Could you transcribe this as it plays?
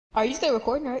Are you still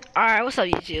recording, right? Alright, what's up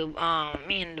YouTube?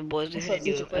 Me and the boys are What's gonna up,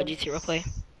 do YouTube a family? GT roleplay.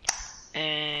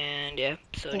 And yeah,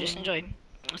 so just enjoy.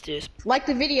 Let's do this. Like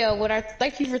the video. What I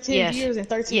thank you for 10 Yes. viewers in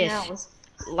 13 Yes. hours.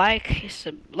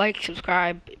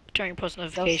 Subscribe, turn your post Don't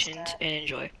notifications, subscribe. and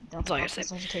enjoy. Don't That's turn all I on gotta say.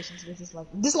 post notifications.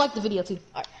 Dislike the video too.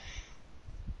 All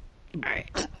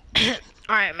Alright.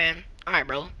 Alright, man. Alright,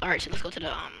 bro. Alright, so let's go to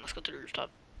the rooftop.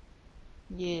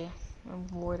 right. Yeah, I'm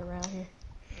bored around here.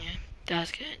 Yeah,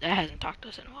 that's good. That hasn't talked to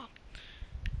us in a while.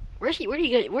 Where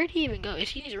did he even go? Is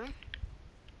he in his room?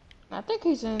 I think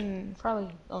he's in probably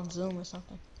on Zoom or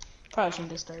something. Probably Oh, shouldn't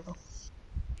disturb him.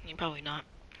 probably not.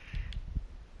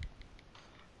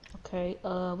 Okay.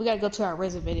 We gotta go to our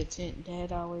reservated tent.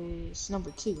 That always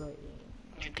number 2, right?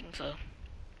 I think so.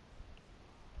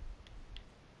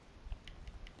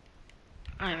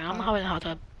 Alright, man, I'm gonna hop in the hot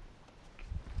tub.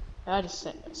 I just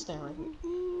stand right here.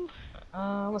 Ooh,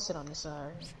 I'm gonna sit on this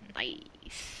side.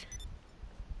 nice.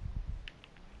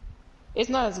 It's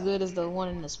not as good as the one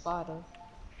in the spa though.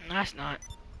 That's not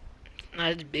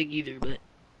as big either, but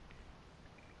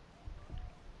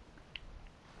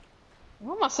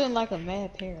Why am I sitting like a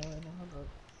mad parent right now? alright. Hold up.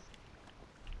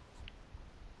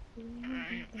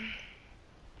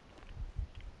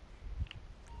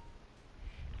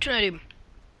 What you wanna do?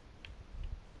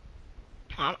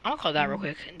 I'm gonna call that real Mm,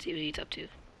 quick and see what he's up to.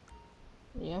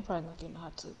 yeah, I'm probably not getting the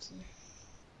hot tub soon.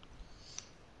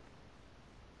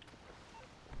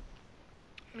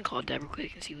 Let me call Dad real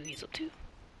quick and see what he's up to.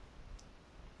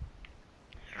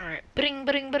 Alright. Bring,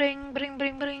 bring, bring, bring,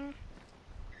 bring, bring.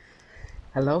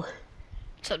 Hello?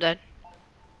 What's up, Dad?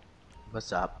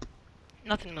 What's up?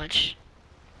 Nothing much.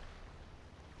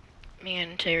 Me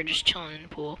and Tay are just chilling in the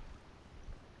pool.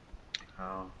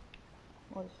 Oh,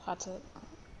 What is hot tub?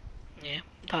 Yeah,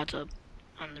 hot tub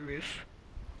on the roof.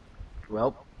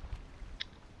 well,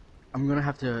 I'm gonna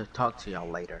have to talk to y'all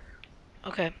later.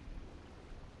 Okay.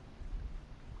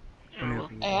 Let me Well,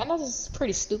 open Hey, I you. know this is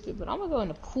pretty stupid, but I'm gonna go in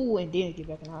the pool and then get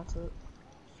back in the hot tub.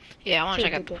 yeah, I wanna Should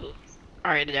check have out did the that. pool.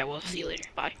 Alright, Dad, we'll see you Yeah. later.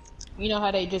 Bye. You know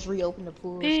how they just reopened the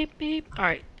pools? Beep, beep.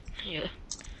 Alright. Yeah,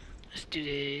 let's do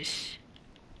this.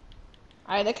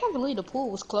 I can't believe the pool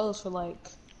was closed for like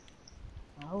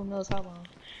who knows how long.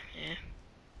 Yeah.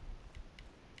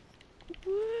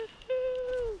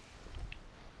 Woohoo!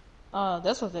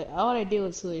 That's what all they did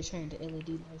was to they turned the LED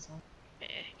lights on. Yeah,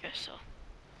 guess so.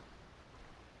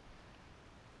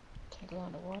 Can I go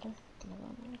underwater? Can I go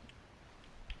underwater?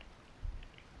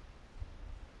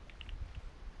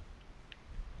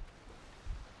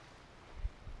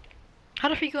 How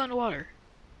the freak go underwater?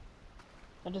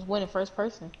 I just went in first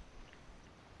person.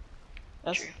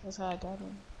 True. That's how I got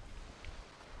in.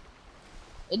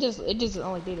 It just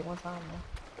only did it one time though.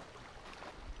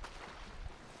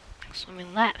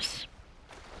 Swimming laps.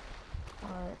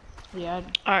 Alright. Yeah,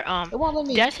 Alright, it won't let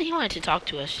me. Dad said he wanted to talk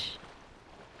to us.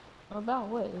 About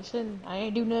what? It shouldn't. I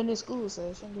ain't do nothing in school, so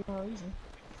it shouldn't be no reason.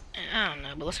 I don't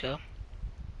know, but let's go.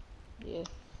 Yeah.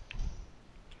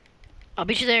 I'll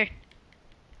beat you there.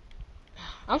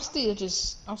 I'm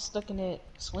stuck in that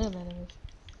swim anyway.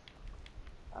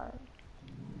 Alright.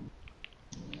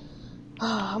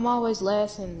 I'm always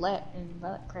last in lap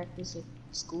practice at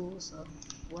school, so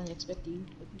I wouldn't expect you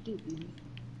if you do beat me.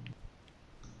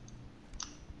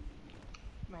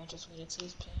 Might just wait until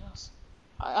his pals.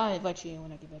 I'll invite you in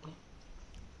when I get back in.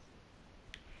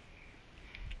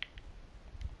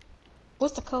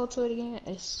 What's the code to it again?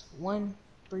 It's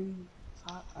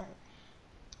 135. Alright.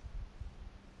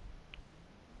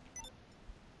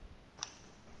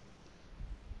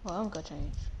 Well, I'm gonna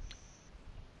change.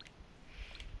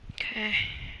 Okay.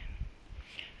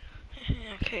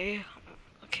 Okay.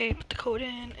 Okay, put the code in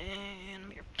and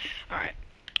I'm here. Alright.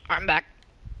 I'm back.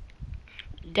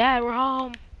 Dad, we're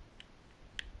home.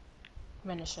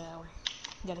 I'm in the shower.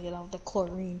 Gotta get off the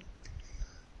chlorine.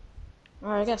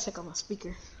 Alright, I gotta check on my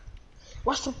speaker.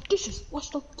 Wash the dishes. Wash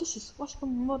the dishes. Wash the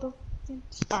mother. Alright,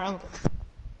 I'm good.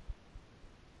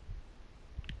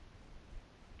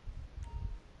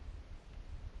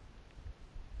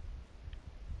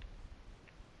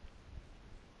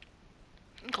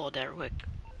 Call Dad real quick.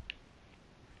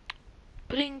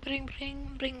 Bling, bling,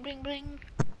 bling, bling, bling, bling.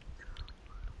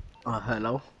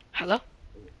 Hello? Hello?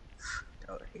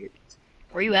 Oh, hey.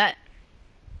 Where you at?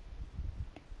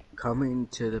 Coming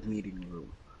to the meeting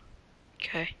room.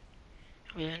 Okay.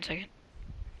 I'll be there in a second.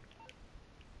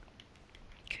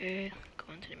 Okay,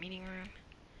 go into the meeting room.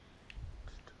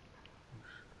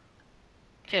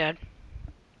 Hey, Dad.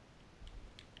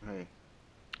 Hey.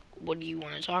 What do you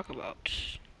want to talk about?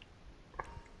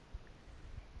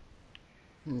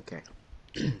 Okay.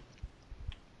 Let's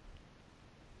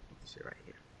sit right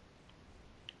here.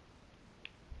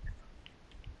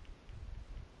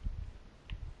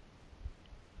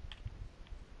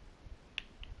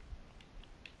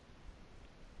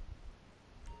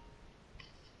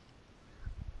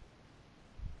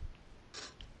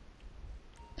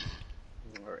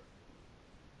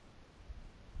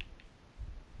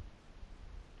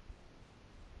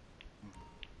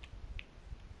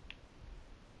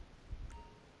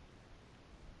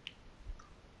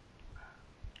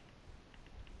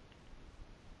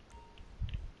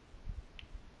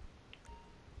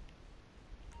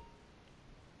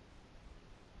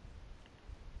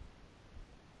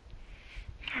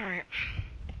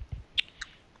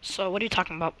 So what are you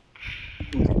talking about?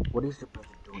 Okay, what is your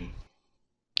brother doing?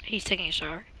 He's taking a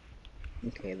shower.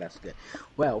 Okay, that's good.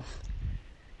 Well,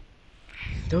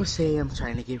 don't say I'm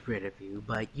trying to get rid of you,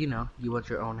 but you know, you want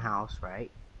your own house,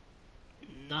 right?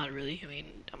 Not really. I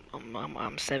mean,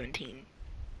 I'm 17.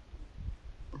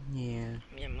 Yeah.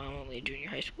 I mean, I'm only a junior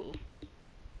high school.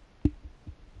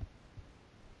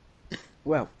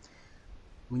 Well,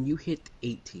 when you hit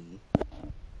 18,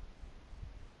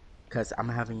 because I'm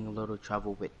having a little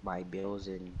trouble with my bills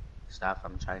and stuff,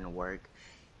 I'm trying to work,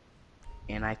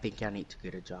 and I think I need to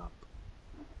get a job.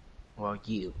 Well,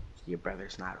 your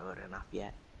brother's not old enough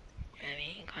yet. I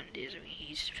mean, he kind of is. I mean,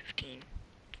 he's 15.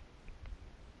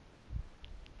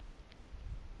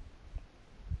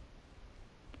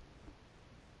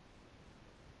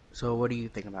 So what do you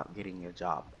think about getting a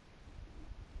job?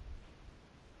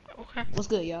 Okay. What's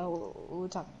good, y'all? What we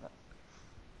talking about?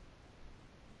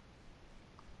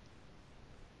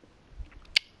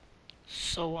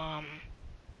 So,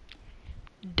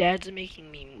 Dad's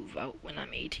making me move out when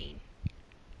I'm 18.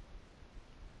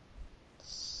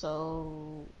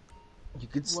 So, You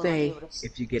could will I be stay able to?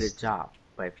 if you get a job,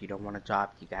 but if you don't want a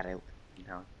job, you gotta, you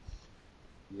know,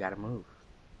 you gotta move.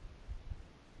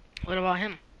 What about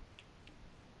him?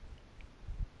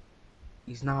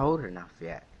 He's not old enough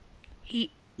yet.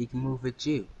 He He can move with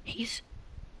you. he's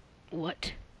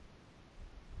what?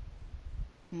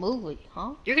 Move it,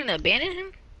 huh? You're gonna abandon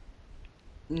him?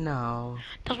 No.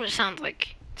 That's what it sounds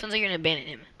like. It sounds like you're gonna abandon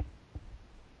him.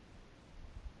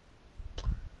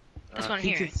 That's what I'm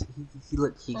He hearing. can.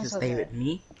 Look. He can That's stay okay. with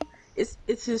me.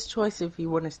 It's his choice if he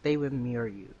want to stay with me or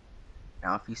you.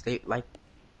 Now, if you stay, like,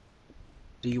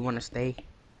 do you want to stay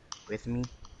with me?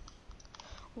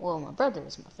 Well, my brother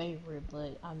is my favorite,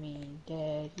 but I mean,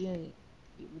 Dad, we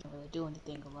don't really do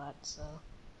anything a lot, so.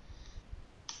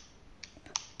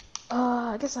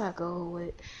 I guess I'll go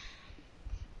with.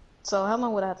 So, how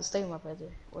long would I have to stay with my brother?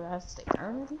 Would I have to stay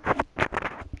permanently?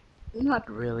 Not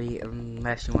really,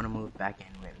 unless you want to move back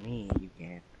in with me. You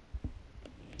can.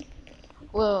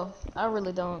 Well, I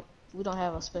really don't. We don't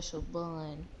have a special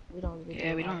bond. We don't really do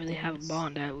Yeah, a we lot don't of really have a things.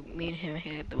 bond that me and him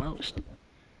had the most.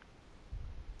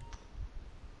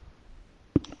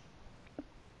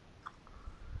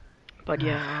 But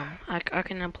yeah, I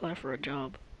can apply for a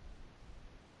job.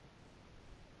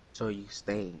 So you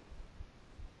staying?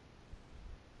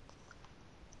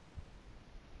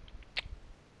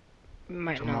 You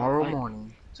might not Tomorrow like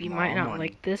morning. you might Tomorrow not morning.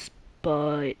 like this,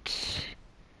 but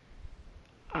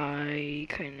I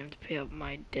kind of have to pay up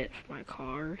my debt for my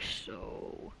car,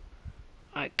 so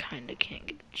I kind of can't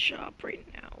get a job right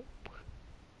now.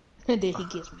 And then he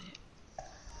gets mad.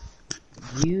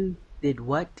 You did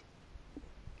what?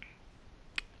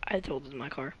 I totaled my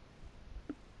car,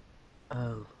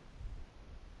 Oh.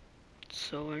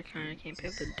 so I kind of can't pay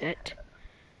up the debt,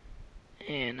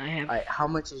 and I have Alright, how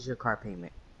much is your car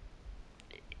payment?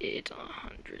 it's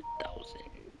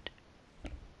 100,000.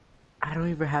 I don't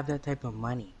even have that type of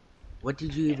money. What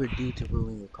did you ever do to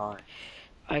ruin your car?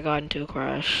 I got into a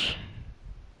crash.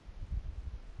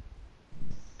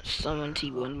 Someone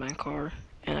T-boned my car,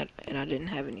 and I didn't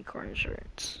have any car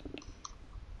insurance.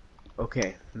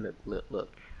 Okay,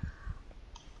 look.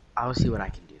 I'll see what I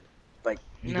can do. But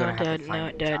you're No, gonna have to Dad, find no,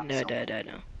 me a Dad, job no, somewhere. Dad, Dad,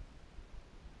 no.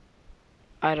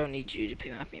 I don't need you to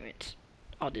pay my payments.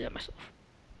 I'll do that myself.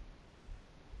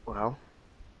 Well,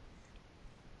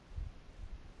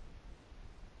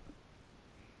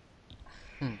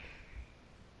 hmm.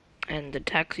 And the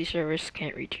taxi service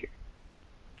can't reach here.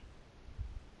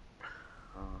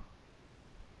 Uh,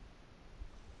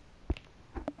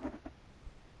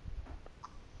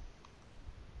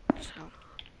 So,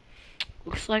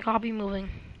 looks like I'll be moving.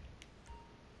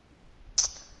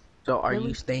 so are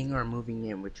you Really? staying or moving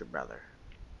in with your brother?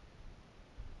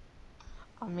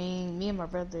 I mean, me and my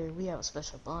brother, we have a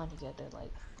special bond together,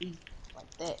 like we like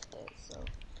that. So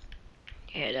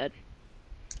Yeah, Dad.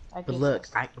 I But guess look,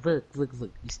 that's.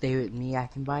 look. You stay with me, I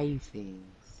can buy you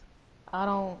things. I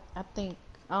don't. I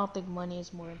don't think money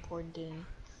is more important than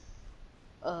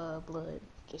blood.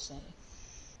 Just saying.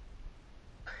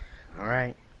 All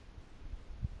right.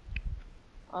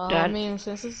 I Dad, mean,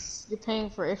 you're paying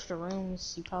for extra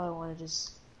rooms, you probably want to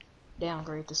just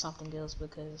downgrade to something else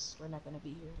because we're not gonna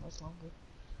be here much longer.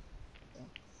 So,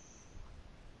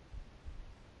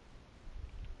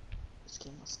 let's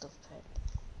get my stuff packed.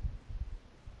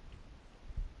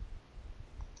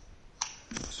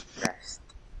 Stressed.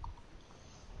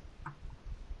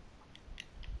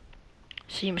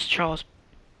 see Mr. Charles.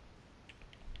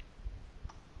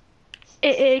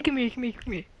 Hey, come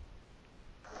here.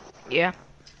 Yeah.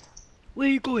 Where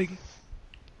are you going?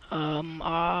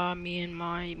 Me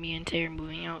and Tay are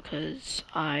moving out because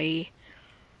I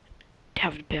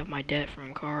have to pay off my debt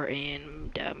from car,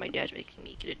 and my dad's making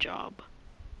me get a job.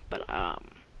 But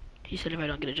he said if I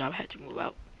don't get a job, I have to move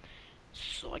out,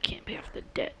 so I can't pay off the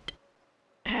debt.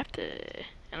 I have to,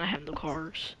 and I have no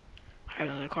cars. I have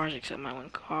no other cars except my one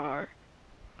car,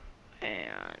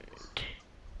 and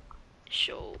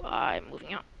so I'm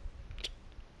moving out.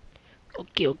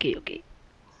 Okay.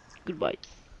 Goodbye.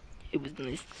 It was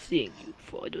nice seeing you,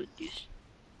 Father. This.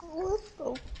 What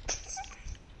the?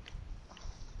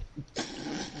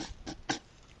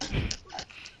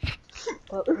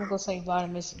 Well, we're gonna say bye to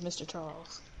Mr.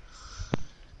 Charles.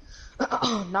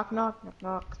 Knock, knock, knock,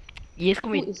 knock. Yes,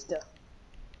 come Who in. is the?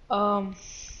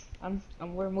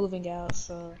 We're moving out,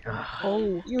 so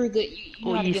Oh, you were good. You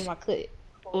know oh how to get yes. my cut.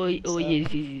 Oh, oh So,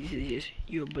 yes.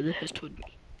 Your brother has told me.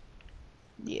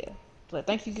 yeah. But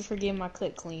thank you for getting my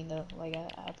cut clean though. Like I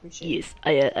appreciate it. Yes,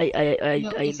 You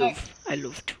know, in fact, I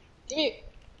love to.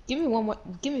 give me one more,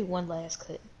 give me one last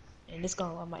cut, and it's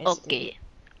going on my Instagram. Okay,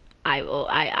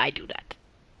 I do that.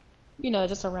 You know,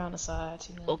 just around the sides.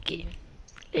 You know, Okay, even.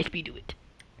 let me do it.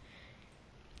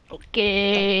 Thanks.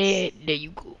 Okay, there you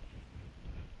go.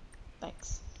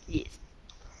 Thanks. Yes.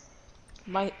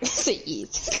 My say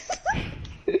yes.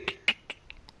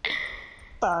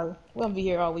 Sorry, we're gonna be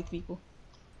here all week, people.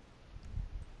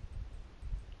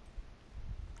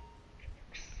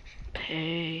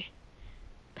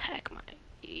 Pack my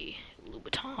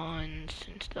Louboutins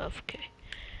and stuff. Okay,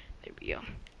 there we go.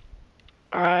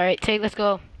 All right, Tay, let's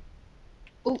go.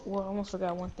 Oh, well, I almost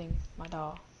forgot one thing. My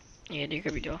dog. Yeah, there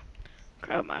we go.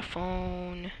 Grab my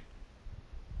phone,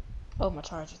 Oh, my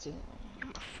charger too.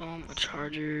 my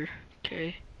charger.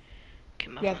 Okay. Get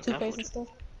my You phone. got toothpaste and stuff?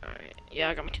 Alright, yeah,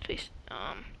 I got my toothpaste.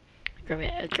 Grab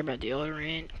my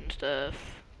deodorant and stuff.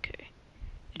 Okay.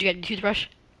 Did you get the toothbrush?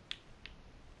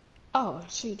 Oh,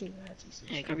 she do have toothpaste.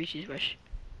 Yeah, grab your toothbrush.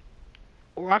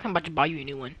 Or I'm about to buy you a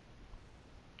new one.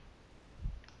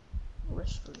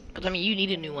 Cause I mean, you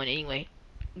need a new one anyway.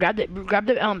 Grab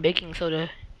the baking soda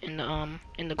in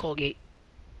the Colgate.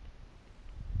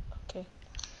 Okay.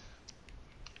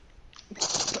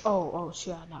 Oh,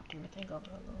 shit, I knocked everything over.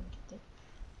 Hold on, get that.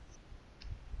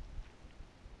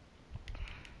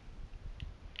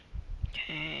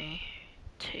 Okay.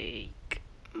 Take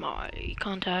my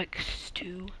contacts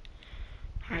to.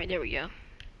 Alright, there we go.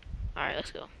 Alright,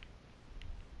 let's go.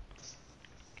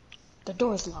 The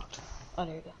door is locked. Oh,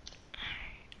 there you go.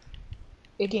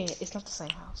 Again, it's not the same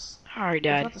house. Alright, It's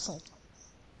Dad. not the same.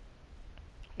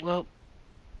 Well,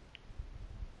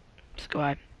 let's go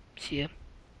ahead. See ya.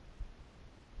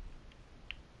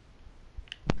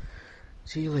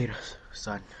 See you later,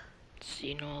 son. See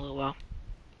you in a little while.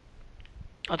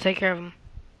 I'll take care of him.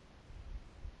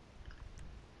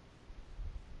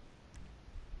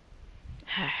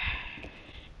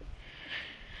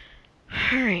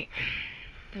 Alright.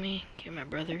 Let me get my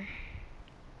brother.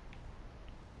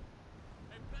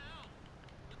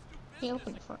 He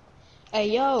opened the front. Hey,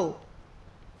 yo!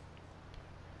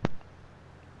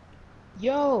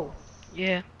 Yo!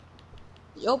 Yeah.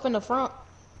 You open the front.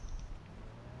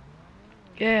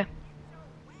 Yeah.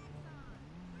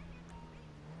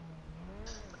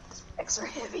 Extra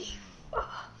heavy.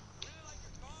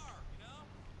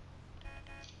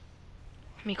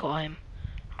 Let me call him.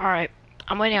 Alright.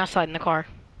 I'm waiting outside in the car.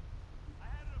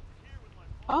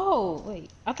 Oh,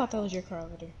 wait. I thought that was your car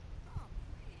over there.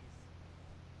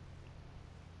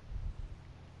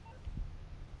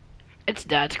 It's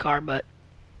Dad's car, but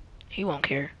he won't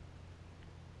care.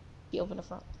 He opened the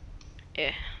front.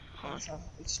 Yeah. Hold on.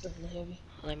 It's extremely heavy.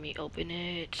 Let me open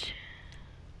it.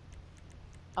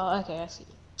 Oh, okay, I see.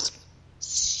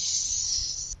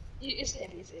 It's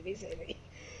heavy.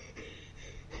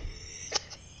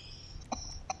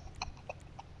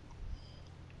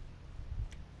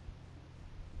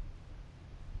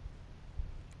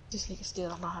 This nigga still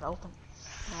don't know how to open.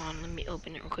 Hold on, let me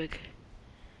open it real quick.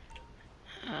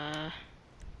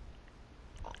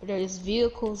 There is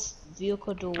vehicle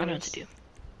doors. I know what to do.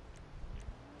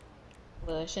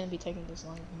 Well, it shouldn't be taking this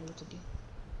long to know what to do.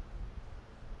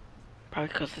 Probably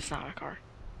because it's not my car.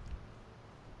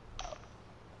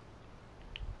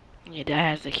 Yeah, Dad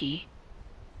has the key.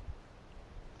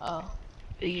 Oh.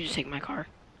 You just take my car.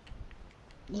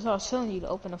 That's why I was telling you to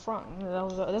open the front.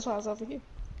 That's why I was over here.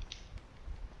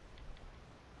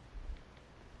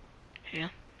 Yeah.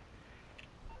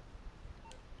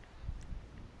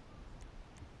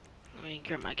 Let me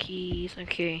grab my keys.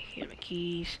 Okay, here are my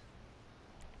keys.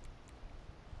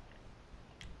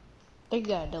 I think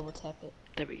you gotta double tap it.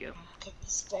 There we go. Okay,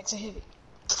 these bags are heavy.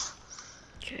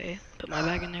 Okay, put my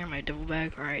bag in there, my double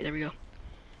bag. Alright, there we go.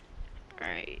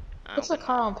 Alright. It's a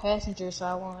car on passenger, so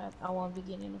I won't be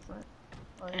getting in the front.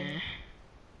 Or Eh.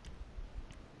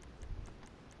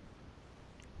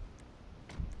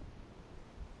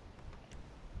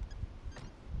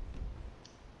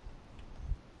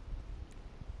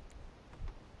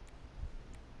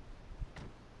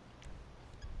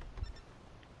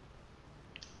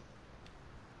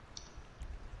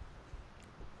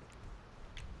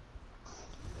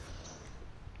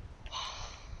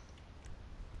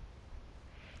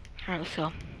 Alright, let's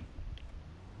go.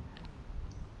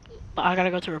 But I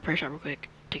gotta go to a repair shop real quick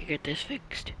to get this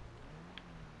fixed.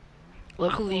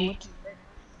 Luckily,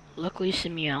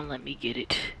 Simeon let me get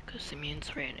it, cause Simeon's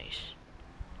very nice.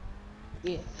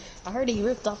 Yeah, I heard he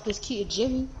ripped off this kid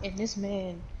Jimmy, and this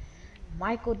man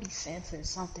Michael DeSanta or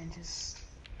something just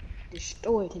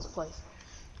destroyed his place.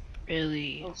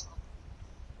 Really? Oh,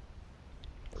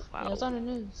 Wow. yeah, it's on the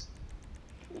news.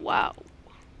 Wow.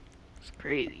 It's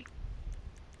crazy.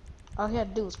 All he had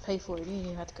to do was pay for it. He didn't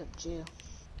even have to go to jail.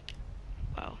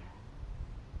 Wow.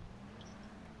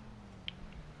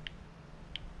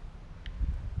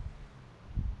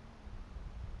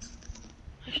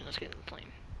 Actually, let's get in the plane.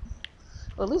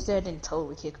 Well, at least Dad didn't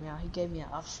totally kick me out. He gave me an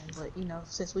option, but you know,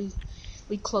 since we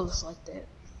close like that,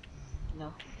 you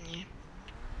know. Yeah.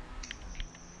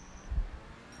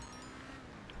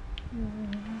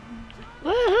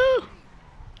 Woohoo!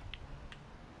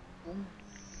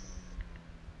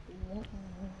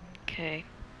 Okay.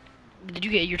 Did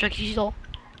you get your Chuck E. Cheese all?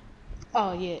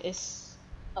 Oh yeah, it's.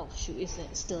 Oh shoot, it's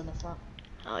still in the front.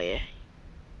 Oh yeah.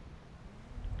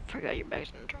 Forgot your bag's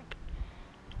in the trunk.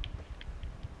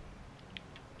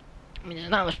 I mean, there's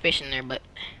not much space in there, but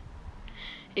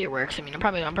it works. I mean, I'm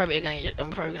probably gonna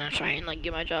try and like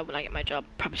get my job when I get my job.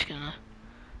 Probably just gonna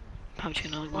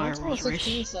like, buy a I'm Rolls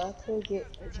 16, Royce. so I could get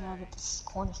a job at this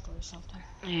corner store or something.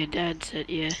 Yeah, Dad said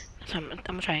yeah. So I'm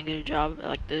gonna try and get a job at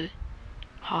like the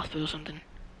hospital or something.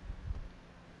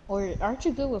 Or aren't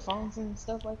you good with phones and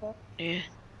stuff like that? Yeah.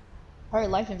 I heard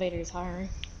Life Invader is hiring.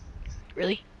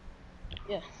 Really?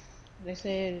 Yeah. They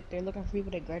said they're looking for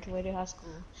people that graduated high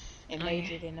school and Oh,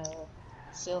 majored in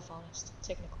cell phones,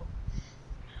 technical.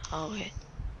 Oh, okay.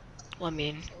 Well, I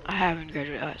mean, I haven't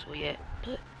graduated high school yet,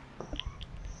 but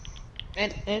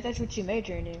And that's what you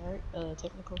majoring in, right?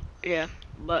 Technical. yeah.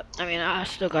 But I mean, I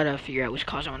still gotta figure out which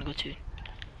college I want to go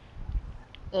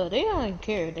to. They don't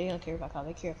care. They don't care about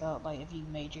college. They care about like if you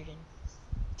majored in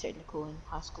technical in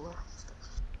high school.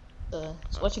 So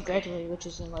once you graduate, which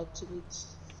is in like 2 weeks.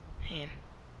 Yeah.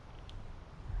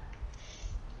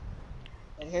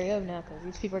 Better hurry up now, cause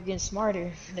these people are getting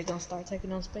smarter. They're gonna start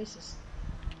taking on spaces.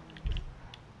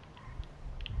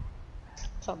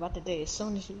 Talk about the day as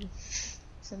soon as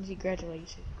you graduate, you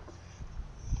should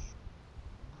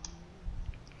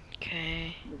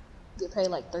Okay. get paid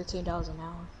like $13 an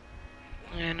hour.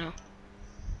 Yeah, I know.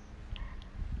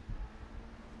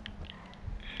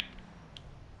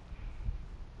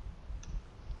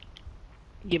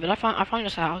 Yeah, but I found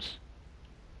us a house.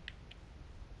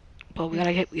 But we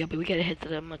gotta head to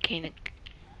the mechanic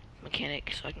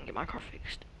so I can get my car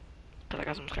fixed. Cause I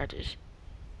got some scratches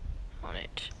on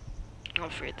it. I'll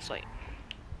forget this light.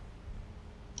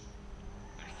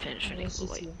 Finish the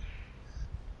light.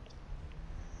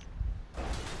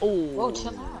 Oh. Whoa,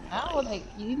 chill out. Now, like,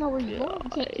 you know where you're going.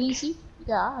 Can you see? You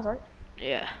got eyes, right?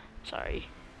 Yeah. Sorry.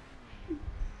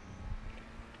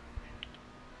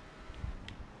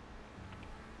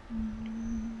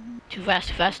 Too fast,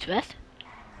 too fast, too fast.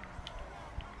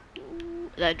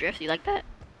 Is that drift? You like that?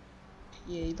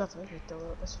 Yeah, you about to make me throw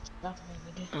up. That's what you about to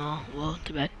make me do. Oh, well,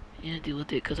 too bad. You didn't deal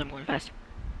with it because I'm going fast.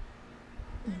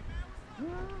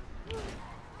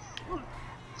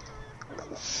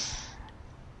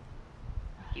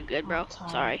 You good, bro?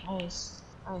 Sorry. I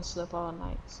ain't slept all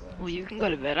night, so. Well, you can go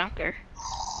to bed. I don't care.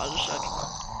 I'll just show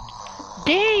you.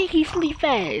 Dang, he sleep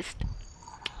fast.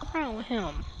 What's wrong with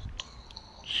him?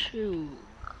 Shoot.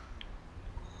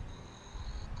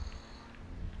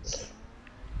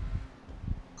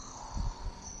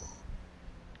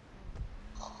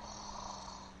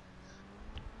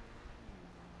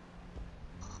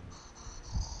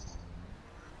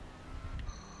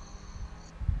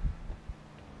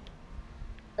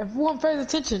 Everyone pays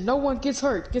attention. No one gets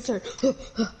hurt.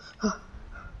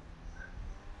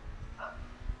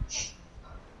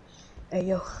 Hey,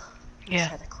 yo. Yeah. I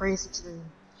had a crazy dream.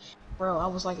 Bro, I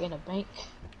was like in a bank,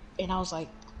 and I was like,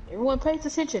 everyone pays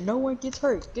attention. No one gets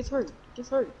hurt. Gets hurt.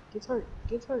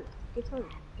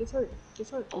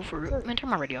 Oh, for real? Man, turn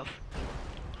my radio off.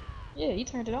 Yeah, you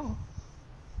turned it on.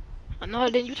 No, I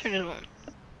didn't. You turned it on.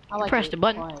 I like pressed the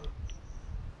button. Quiet.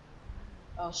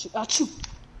 Oh, shoot. Oh, shoot.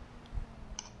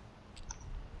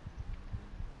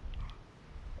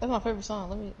 That's my favorite song.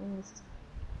 Let me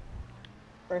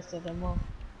first of them all.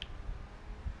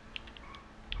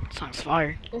 Song's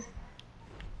fire.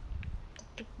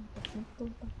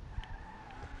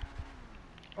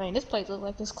 I mean, this place looks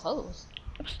like it's closed.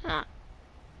 It's not.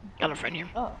 Got a friend here.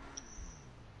 Oh.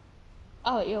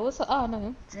 Oh, yeah, what's up? Oh,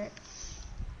 no.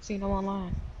 Seen them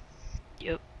online.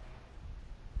 Yep.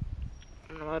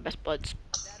 One of my best buds.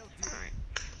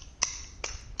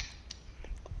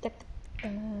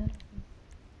 Alright.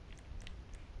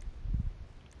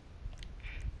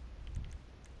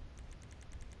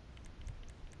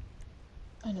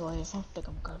 Anyways, I think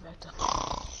I'm going back to.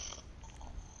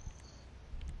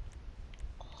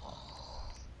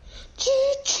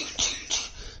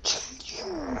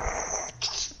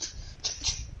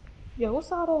 Yo,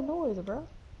 what's all that noise, bro?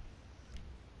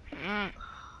 Mm.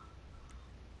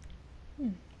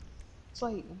 It's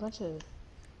like a bunch of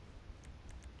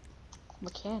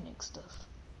mechanic stuff.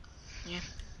 Yeah.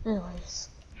 Anyways.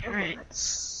 Alright.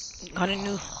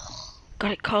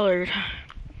 Got it colored.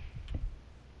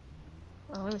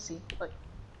 Oh, let me see. Wait.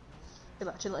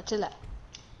 Chill out.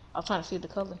 I was trying to see the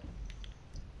color.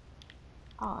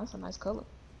 Oh, that's a nice color.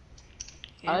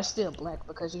 Yeah. Oh, it's still black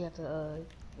because you have to,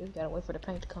 you gotta wait for the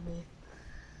paint to come in.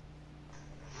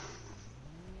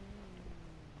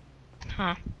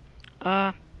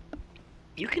 Huh.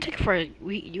 You can take it for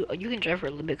you can drive for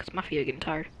a little bit because my feet are getting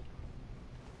tired.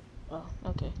 Oh,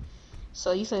 okay.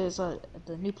 So you say it's the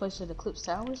new place at Eclipse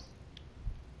Towers?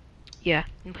 Yeah,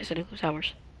 new place at Eclipse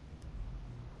Towers.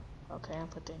 Okay, I'll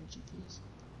put that in GPS.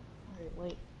 Alright,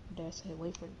 wait. Dad said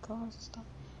wait for the cars and stuff.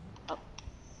 Oh.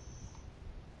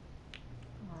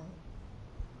 Alright.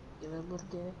 Give it a little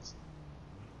gas.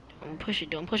 Don't push it.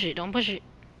 Don't push it. Don't push it.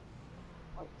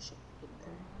 Oh shit. Getting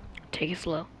there. Take it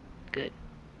slow. Good.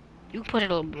 You can push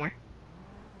it a little bit more.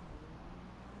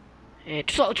 Yeah,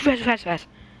 too slow. Too fast.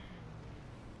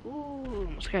 Ooh,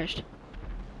 almost crashed.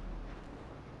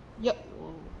 Yep.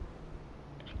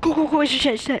 Whoa. Go. It's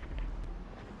your set.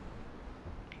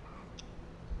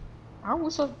 Aren't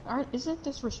we so? Isn't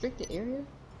this restricted area?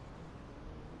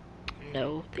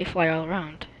 No, they fly all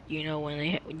around. You know when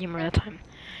they. You remember that time?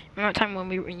 Remember that time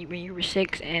when you were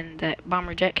 6 and that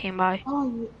bomber jet came by?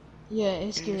 Oh yeah. Yeah,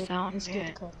 it scared. sound, It scared yeah.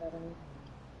 the crap out of me.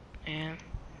 Yeah.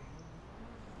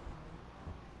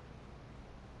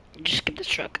 Just skip this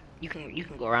truck. You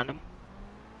can go around them.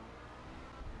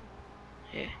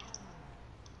 Yeah.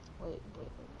 Wait.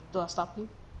 Do I stop you?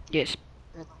 Yes.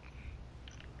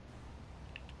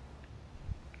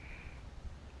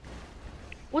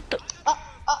 What the?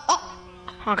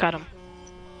 Honk at him.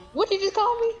 What did you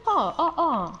call me?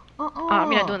 I'm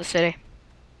not doing this today.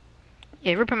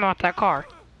 Yeah, rip him out that car.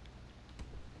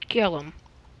 Kill him.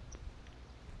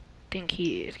 Think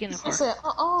he is. Get in the I car. said,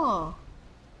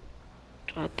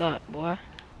 That's what I thought, boy.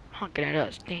 Honking at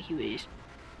us. Think he is.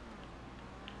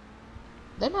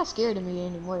 They're not scared of me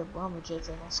anymore. The bomber jets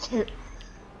are not scared.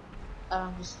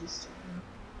 I'm just used to it.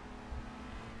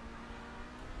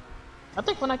 I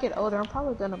think when I get older, I'm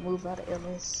probably gonna move out of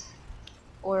LS.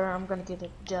 Or I'm gonna get a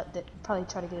job probably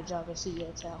try to get a job at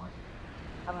CEO Tower.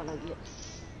 I don't know yet.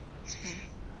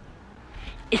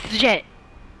 It's the jet.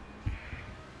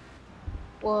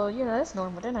 Well, yeah, that's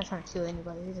normal. They're not trying to kill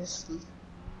anybody. They just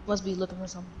must be looking for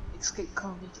some escape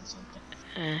convict or something.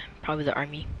 Probably the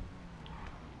army.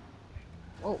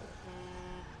 Whoa.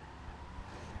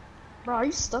 Bro, are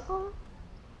you stuck on it?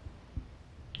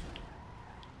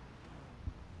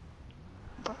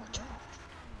 Bro, drive.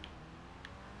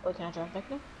 Oh, can I drive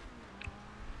back now?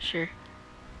 Sure.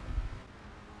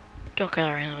 Don't care.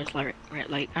 I know it's red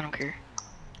light. I don't care.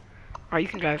 Alright, you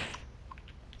can drive.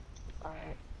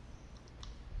 Alright.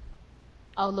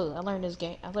 Oh, look, I learned this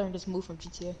game. I learned this move from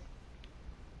GTA.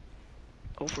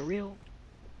 Oh, for real?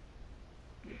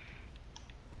 Alright.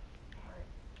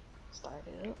 Start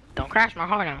it up. Don't crash my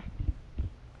car now.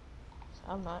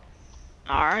 I'm not.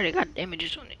 Alright, I got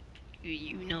damages on it.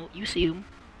 You know, you see them.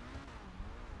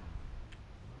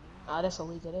 Ah, that's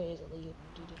illegal. That is illegal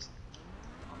to do this.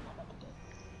 I'm not about to do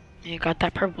that. You got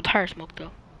that purple tire smoke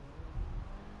though.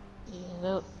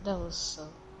 Yeah, that was a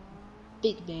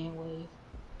big damn wave.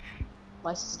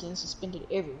 License getting suspended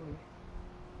everywhere.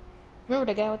 Remember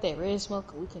the guy with that red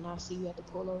smoke? We could not see. You had to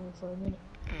pull over for a minute.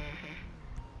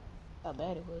 How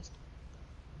bad it was.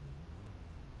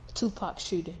 Tupac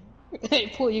shooting. Hey,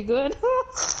 pull your gun.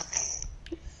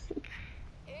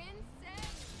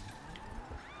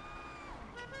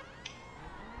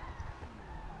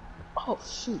 Oh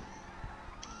shoot.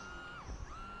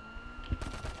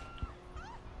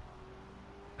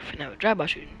 Finna have a drive-by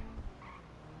shooting.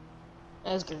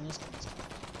 That's good.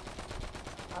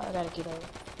 I gotta get over.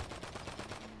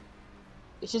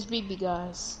 It's just BB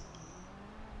guys.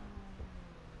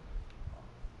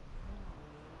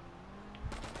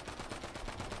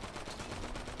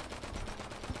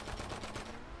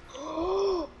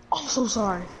 I'm so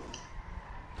sorry.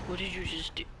 What did you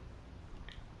just do?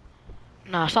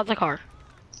 Nah, stop the car.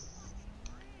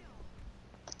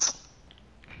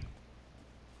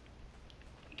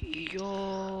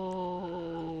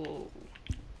 Yo.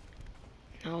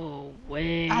 No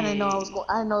way. I didn't know I was going.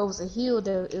 I didn't know it was a hill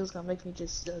that it was gonna make me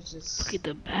just. Look at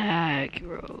the back,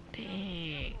 bro.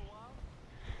 Dang.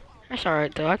 That's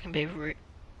alright though. I can pay for it.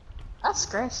 I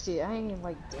scratched it. I ain't even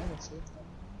like damaged it.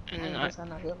 And I then ain't guess I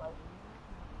know hill like.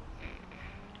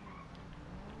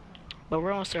 but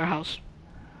we're almost to our house.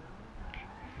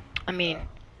 I mean,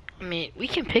 we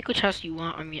can pick which house you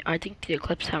want. I mean, I think the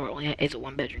Eclipse Tower only is a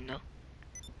 1-bedroom though.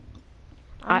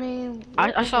 I mean,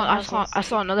 I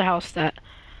saw another house that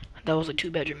was a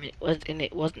 2-bedroom. It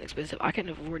wasn't expensive. I can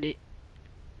afford it.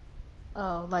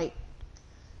 Oh, like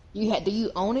you had? Do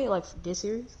you own it? Like this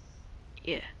series?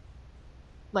 Yeah.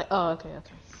 Like, oh, okay.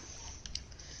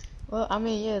 Well, I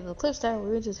mean, yeah, the Cliffs Tower.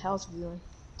 We were just house viewing.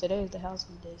 Today is the house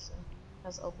view day, so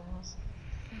that's the open house.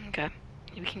 Okay.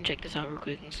 We can check this out real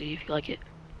quick and see if you like it.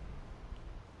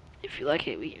 If you like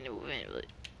it, we can move in. But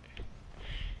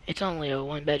it's only a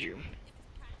 1-bedroom.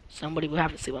 Somebody will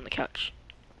have to sleep on the couch.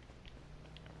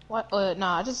 What?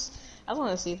 Nah. I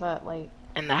want to see if I like.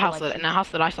 And the house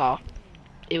that I saw,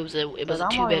 it was a I'm only,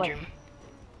 2-bedroom. like,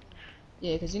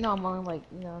 yeah, cause you know I'm only like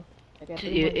I got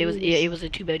It was a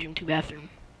 2-bedroom, 2-bathroom.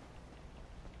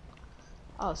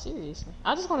 Oh, seriously?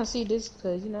 I just want to see this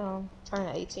because I'm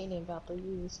turning 18 in about 3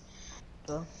 years,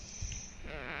 so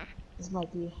this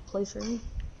might be a place for me.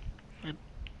 Yep.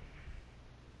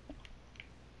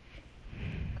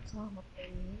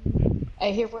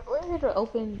 Hey, here we're here to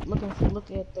look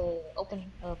at the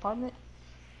open apartment.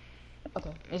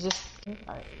 Okay, it's just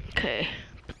alright. Okay,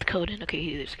 put the code in.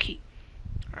 Okay, there's a key.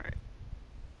 Alright.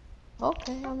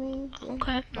 Okay, I mean, yeah.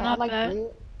 Okay, I not like bad.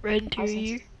 red. Red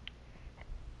interior.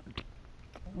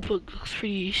 Looks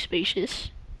pretty spacious.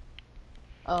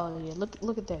 Oh yeah,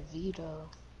 look at that view though.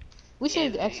 We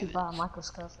should Yeah, actually buy a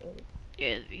microscope for it.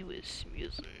 Yeah, the view is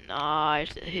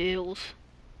nice. The hills.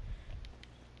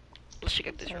 Let's check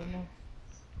out this room. I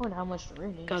wonder how much the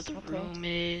rent is. Got the room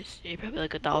is probably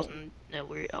like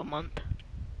 $1,000 a month.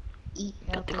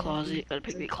 Got the closet. Got a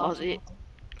big closet.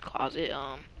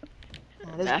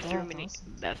 Bathroom in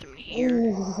here.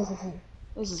 Ooh,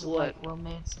 this is What? like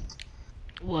romantic.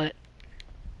 What?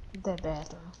 That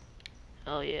bathroom.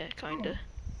 Oh yeah, kinda.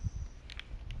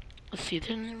 Let's see,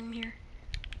 there's a room here.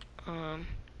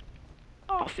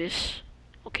 Office.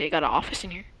 Okay, got an office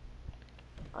in here.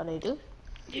 Oh, they do?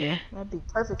 Yeah. That'd be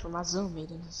perfect for my Zoom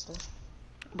meetings and stuff.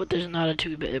 But there's not a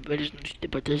 2-bed.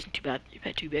 But there's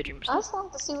 2 bedrooms. I just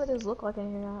wanted to see what this look like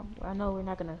in here. I know you're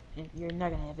not gonna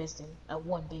invest in a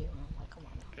 1 bedroom. Like, come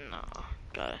on now. No,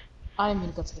 got it. I didn't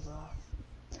mean to go to the garage.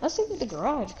 Let's see with the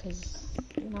garage, cause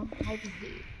might be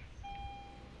big.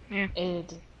 Yeah.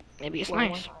 Maybe it's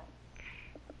nice.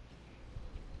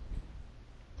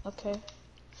 Okay.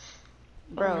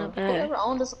 Bro, whoever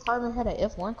owned this apartment had an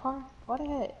F1 car? Why they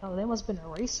had? Oh, they must have been a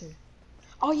racer.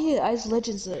 Oh yeah, Ice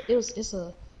Legends. It's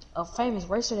a famous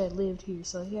racer that lived here,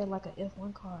 so he had like an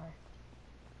F1 car.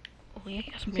 Oh yeah,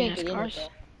 he got some nice cars.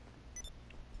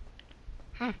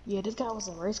 Huh. Yeah, this guy was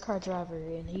a race car driver,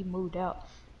 and he moved out.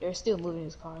 They're still moving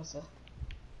his cars, so.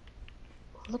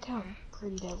 Look how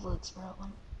pretty that looks, bro.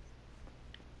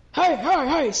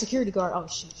 Hey! Security guard. Oh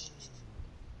shit.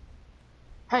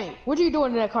 Hey, what are you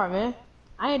doing in that car, man?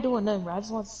 I ain't doing nothing, bro. I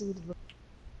just want to see what it looks.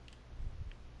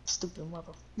 Stupid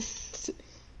mother.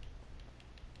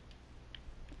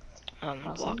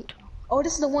 Blocked. Oh,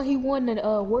 this is the one he won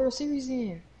the World Series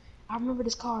in. I remember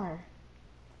this car.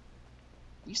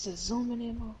 Used to zoom in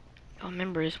him. I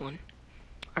remember this one.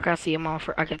 I got to see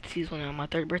this one on my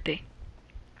 3rd birthday.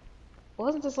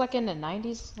 Wasn't this like in the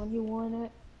 90s when he won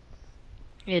it?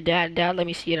 Yeah, Dad let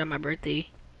me see it on my birthday.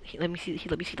 He let me see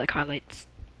like highlights.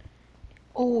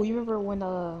 Oh, you remember when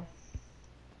the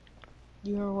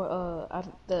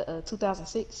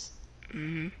 2006?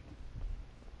 Mhm.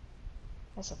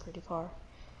 That's a pretty car.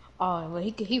 Oh, well,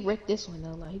 he wrecked this one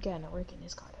though. Like he got in a wreck in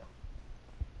this car though.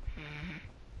 Mhm.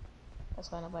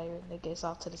 That's why nobody really gets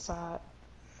off to the side.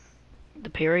 The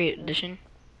Perry edition.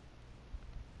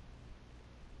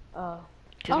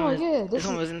 This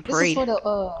one was in parade. This is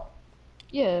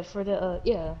for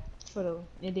the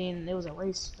and then there was a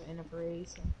race in the parade.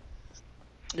 So.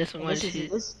 This one was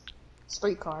this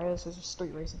street car. This is a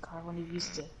street racing car when he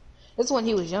used to. This one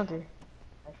he was younger.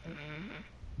 I think.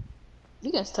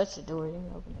 You guys touch the door. You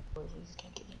can open the door. You just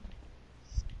can't get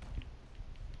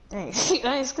in. Dang,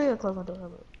 I ain't scared to close my door.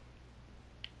 But...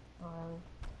 Alright.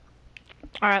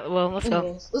 Alright, well, let's go.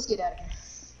 Anyways, let's get out of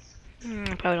here.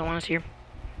 Probably don't want us here.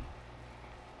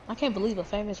 I can't believe a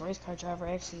famous race car driver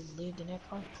actually lived in that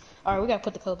car. Alright, we gotta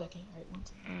put the code back in. Alright, 1,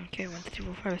 2. Okay, 1, 2,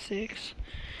 3, 4, 5, 6.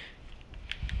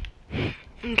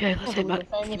 Okay, let's head back,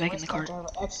 get back in the car. Driver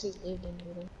actually lived in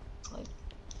there. Like,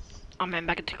 I'm heading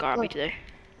back into the car. I'll be today.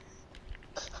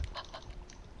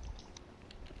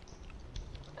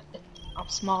 I'm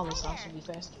smaller, so I should be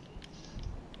faster.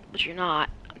 But you're not.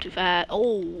 I'm too fat.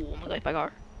 Oh, I'm gonna hit my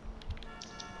car.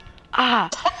 Ah!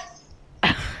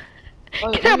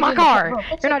 Get out of my car!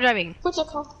 You're not driving. Put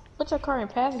your car in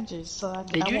passengers, so I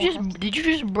Did you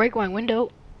just break my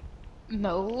window?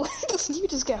 No, you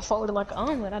just got folded like an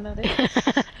omelet. I know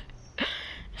that.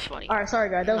 It's funny. All right, sorry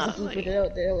guys, that was Not a funny.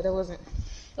 that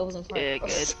wasn't funny. Yeah,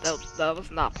 good. That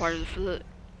was not part of the flip.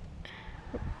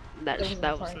 That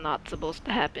was not supposed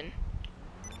to happen.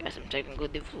 Got some technical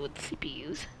difficulties with the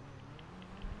CPUs.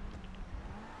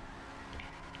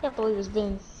 I can't believe it's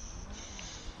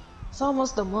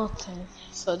almost a month,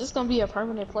 so this gonna be a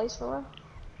permanent place for her.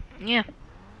 Yeah.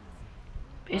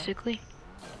 Basically.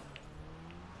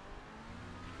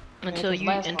 Until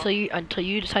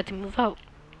you decide to move out.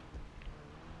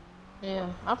 Yeah,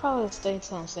 I'll probably stay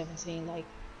till I'm 17, like,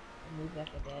 and move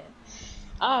after that.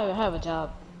 I have a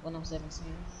job when I'm 17.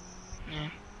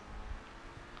 Yeah.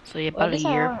 So yeah, about a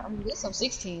year. At least I'm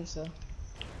 16, so.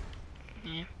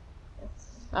 Yeah.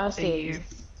 I A year. stayed.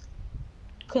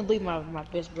 Couldn't leave my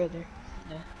best brother.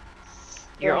 Yeah.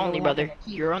 Your Already only know what brother. happened to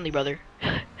Pee-wee. Your only brother.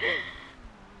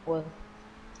 Well,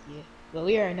 yeah. But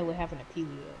we already know what happened to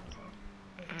Pee-wee.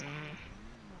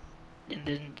 And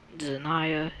then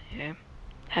Zanaya, yeah.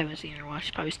 Haven't seen her watch.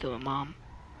 She's probably still with mom.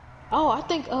 Oh, I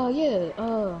think,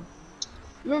 yeah,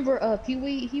 remember,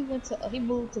 Pee-wee, he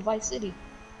moved to Vice City.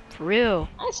 For real.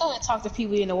 I ain't trying to talk to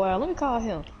Pee-wee in a while. Let me call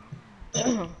him.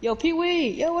 Yo, Pee-wee,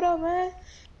 yo, what up, man?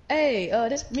 Hey,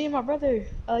 this me and my brother. You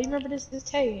remember this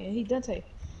Tay, and he Dante.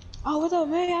 Oh, what up,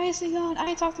 man? I ain't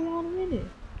talked to y'all in a minute.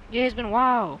 Yeah, it's been a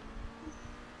while.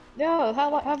 Yo,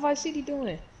 how Vice City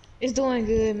doing? It's doing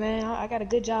good, man. I got a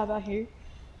good job out here.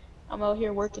 I'm out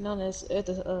here working on this at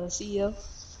the CEO,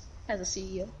 as a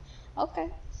CEO.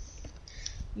 Okay.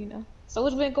 You know. So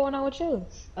what's been going on with you?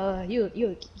 Can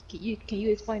you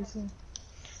explain to me?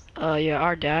 Yeah,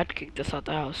 our dad kicked us out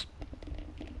the house.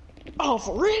 Oh,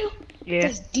 for real? Yeah.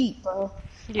 That's deep, bro.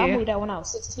 Yeah. I moved out when I was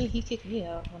 16. He kicked me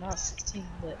out when I was 16.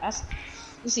 But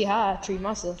you see how I treat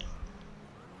myself.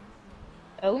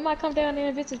 We might come down there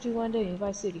and visit you one day in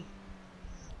Vice City.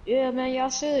 Yeah, man, y'all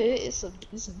should. It's a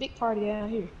big party down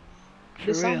here. For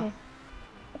This real. summer.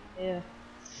 Yeah.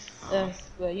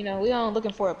 But you know, we are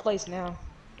looking for a place now.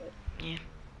 Yeah.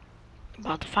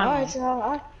 About to find one. Alright,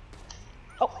 y'all.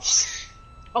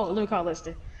 Oh, let me call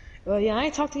Lester. Well, yeah, I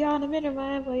ain't talked to y'all in a minute,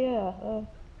 man. But yeah,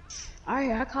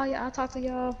 alright, I'll call you. I'll talk to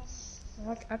y'all.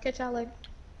 I'll catch y'all later.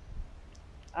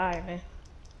 Alright, man.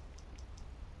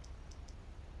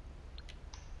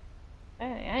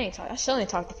 I still ain't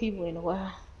talked to people in a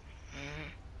while.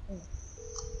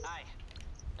 Hi.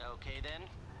 Okay then.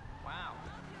 Wow.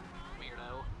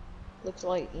 Weirdo. Looks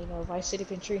like, you know, Vice City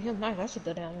can treat him nice. I should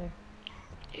go down there.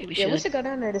 Yeah, we We should. should go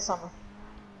down there this summer.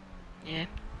 Yeah.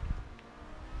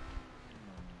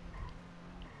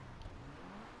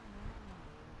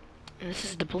 And this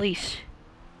is the police.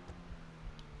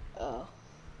 Oh.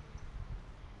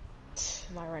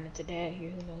 Might run into Dad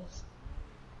here, who knows?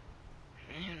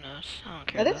 Who knows? I don't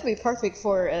care. Now, this About would be perfect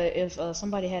for if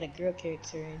somebody had a girl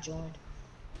character and joined.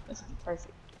 This would be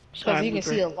perfect. Because you can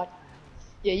see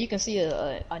you can see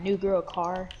a new girl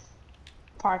car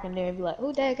parking there and be like,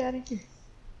 "Oh, Dad got in here."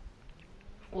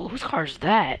 Well, whose car is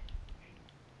that?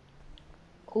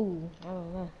 Ooh, I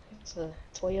don't know. It's a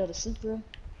Toyota Supra,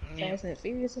 Yeah. Fast and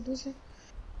Furious edition.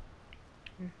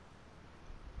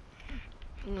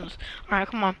 Who knows? Alright,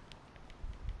 come on.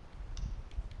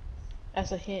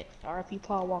 That's a hint. R.I.P.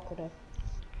 Paul Walker, though.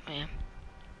 Yeah.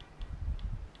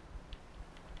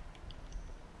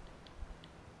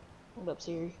 What up,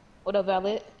 Siri? What up,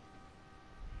 Valet?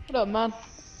 What up, man?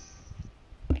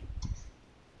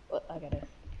 What? I'm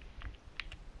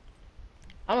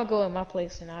gonna go in my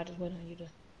place and I just wait on you to.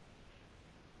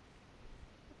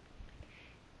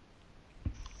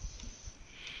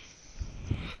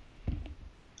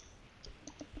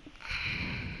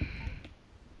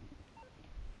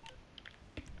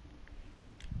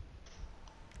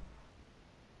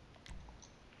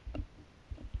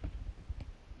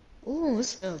 Ooh, it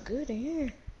smells good in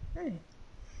here. Hey.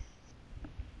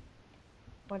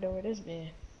 Wonder where this been.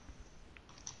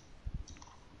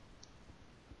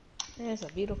 Yeah, it's a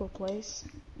beautiful place.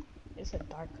 It's a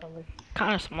dark color.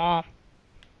 Kind of small.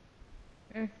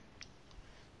 You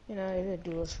know, it'll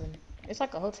do us for. It's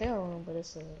like a hotel room, but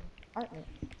it's a apartment.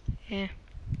 Yeah.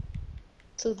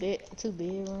 Two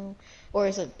bedroom, or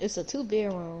it's a two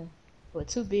bedroom with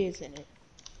two beds in it.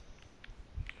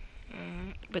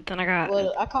 But then I got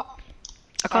Well, I call alright,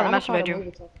 the I'm gonna master call the bedroom.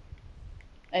 movie company.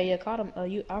 Hey, yeah, call them.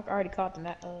 I already called them.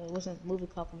 What's the movie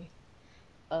company?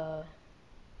 Uh,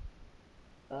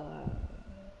 uh,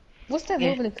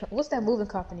 Yeah. What's that moving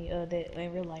company? That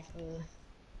in real life.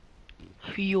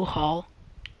 U-Haul.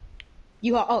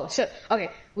 U-Haul. Oh, shit. Okay,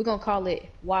 we're gonna call it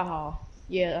Y-Haul.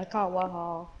 Yeah, I called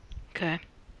Y-Haul. Okay.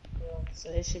 So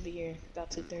it should be here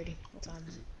about 2:30. What time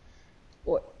is it?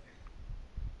 Or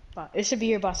it should be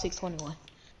here about 6:21.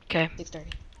 Okay.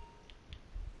 6:30.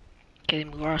 Okay,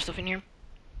 move our stuff in here.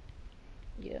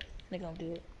 Yeah, they gonna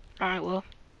do it. Alright, well,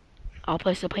 I'll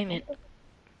place the payment.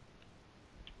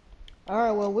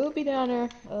 Alright, well, we'll be down there,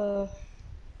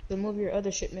 to move your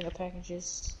other shipment of packing,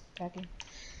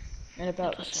 at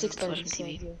about Let's 6:30, watch so,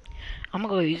 TV. yeah. I'm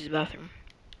gonna go use the bathroom.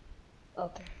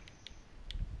 Okay.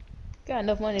 Got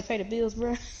enough money to pay the bills,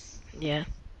 bro? Yeah.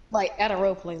 Like, at a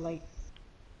role play, like.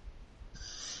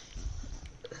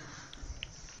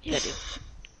 Yeah, I do.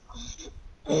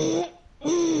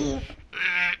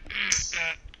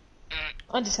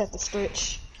 I just have to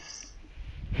stretch.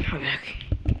 Okay.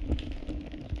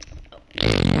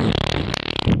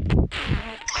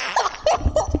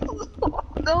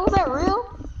 No, was that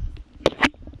real?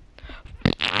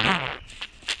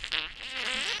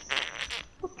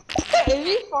 If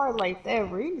you fart like that,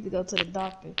 bro, you need to go to the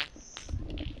doctor.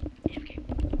 Okay.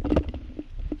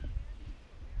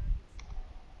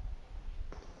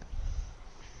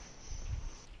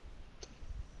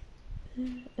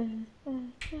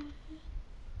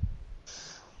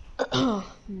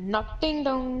 Knock ding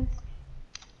dong.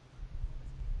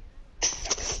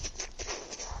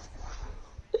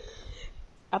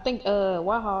 I think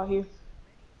Waha here.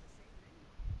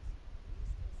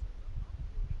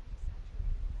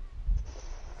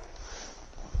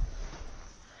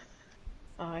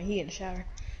 He in the shower.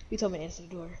 He told me to answer the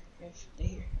door if they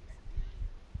hear.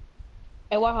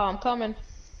 Hey Waha, I'm coming.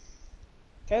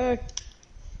 Okay.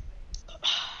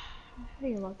 How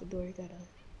you lock the door? You gotta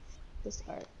just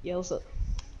alright. Yeah, what's up?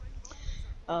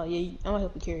 Yeah, I'm gonna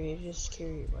help you carry it. Just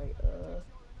carry it right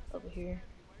over here.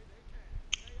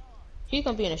 He's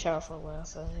gonna be in the shower for a while,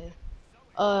 so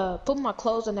yeah. Put my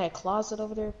clothes in that closet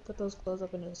over there. Put those clothes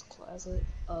up in this closet.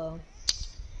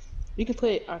 You can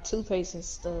put our toothpaste and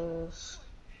stuff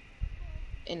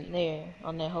in there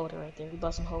on that holder right there. We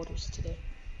bought some holders today.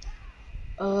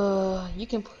 You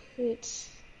can put.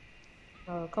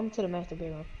 Come to the master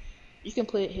bedroom. You can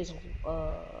put his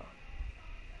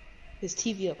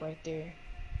TV up right there.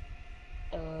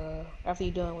 After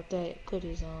you're done with that, put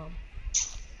his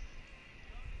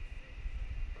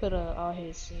put all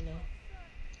his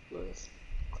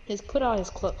put all his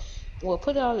clothes. Well,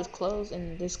 put all his clothes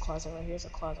in this closet right here. There's a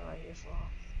closet right here for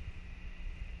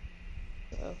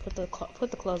him. Put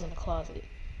the clothes in the closet.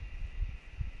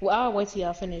 Well, I'll wait till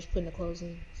y'all finish putting the clothes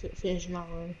in. Finish my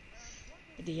room,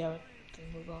 and then y'all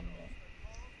can move on to that.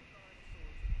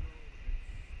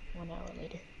 1 hour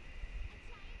later.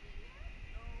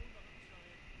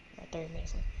 About 30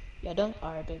 minutes later. Y'all done?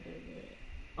 Alright, baby.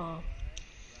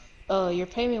 Your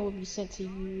payment will be sent to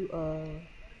you,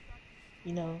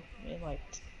 in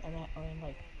like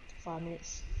 5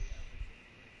 minutes.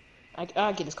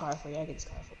 I'll get this card for you.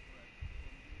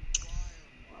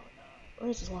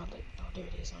 Where's this wallet? Oh, there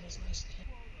it is on this list.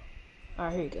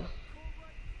 Alright, here you go.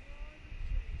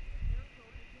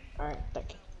 Alright,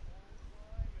 thank you.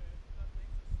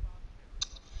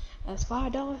 That's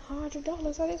 $5,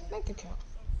 $100 on his bank account.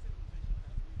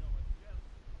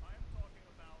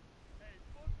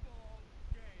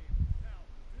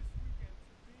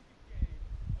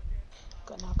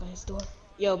 Go knock on his door.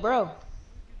 Yo, bro.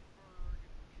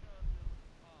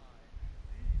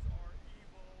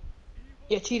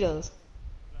 Yeah, Cheetos.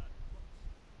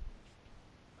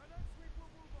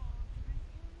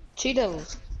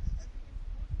 Cheetos.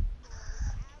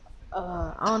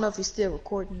 I don't know if he's still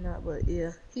recording or not, but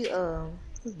yeah, he's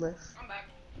left. I'm back.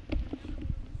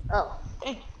 Oh,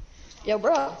 dang. Yo,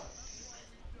 bro.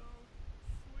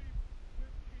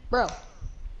 Bro.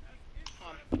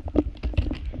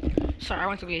 Sorry, I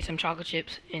went to get some chocolate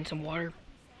chips and some water.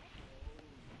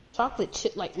 Chocolate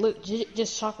chip, like, look,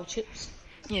 just chocolate chips.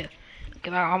 Yeah,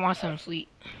 cause I want something sweet.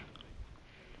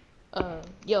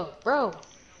 Yo, bro.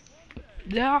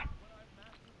 Yeah.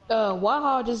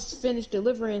 Waha just finished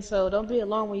delivering, so don't be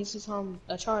alarmed when you see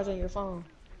a charge on your phone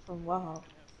from Waha.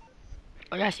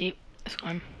 Oh, that's it. That's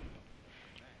fine.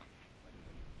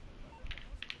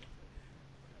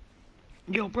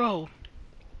 Yo, bro,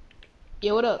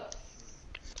 Yo, what up?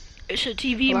 it's a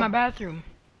TV in Hello? my bathroom.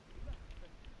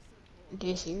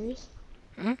 You serious?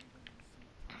 Hmm?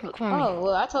 Look for me. Oh,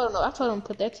 well, I told him to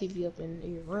put that TV up in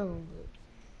your room,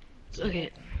 but Look at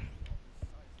it.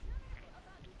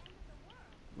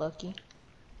 lucky.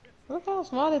 Look how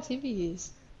small the TV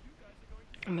is.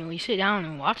 I mean, we sit down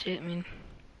and watch it. I mean,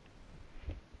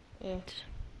 Yeah.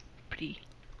 pretty.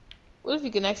 What if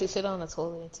you can actually sit on the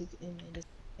toilet and just,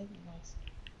 that'd be nice.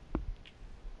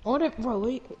 I wonder, bro,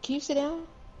 wait, can you sit down?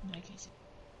 No, I can't sit.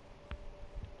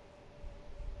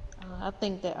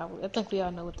 I think we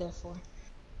all know what that's for.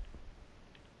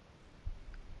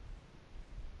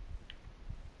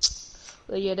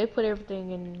 But yeah, they put everything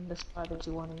in the spot that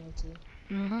you wanted it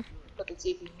to. Mhm. Put the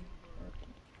TV in.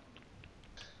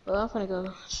 Well, I'm gonna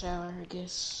go shower, I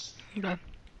guess. Okay. Then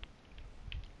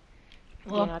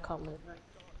Well, I call it.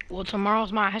 well,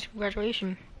 tomorrow's my high school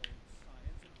graduation.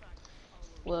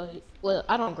 Well,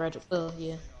 I don't graduate. Well,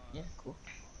 yeah, cool.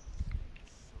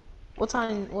 What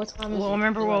time is Well, it?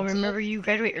 remember, Is it well, like 10? remember you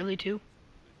graduate early too.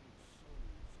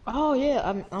 Oh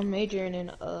yeah, I'm majoring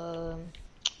in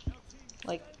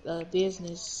like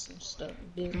business and stuff,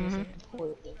 business Mhm. and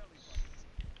important.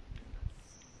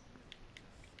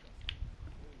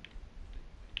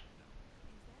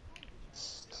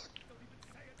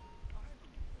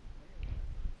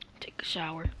 Take a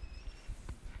shower.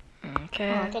 Oh, I Okay.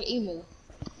 got an email.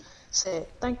 Said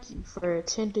thank you for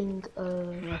attending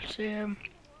That's it.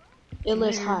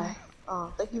 Illis Later.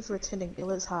 High. Thank you for attending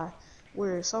Illis High.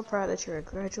 We're so proud that you're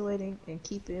graduating and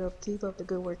keep up the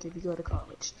good work if you go to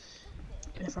college.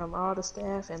 And from all the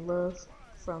staff and love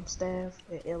from staff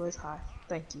at Illis High.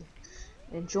 Thank you.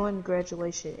 And join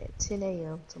graduation at 10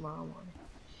 a.m. tomorrow morning.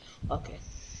 Okay.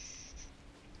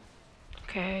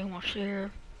 Okay, watch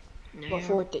there. I'm There. gonna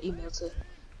forward the email to him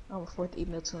before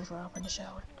I hop in the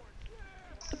shower.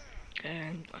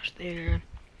 Okay, watch there.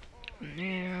 And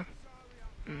there.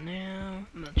 And there.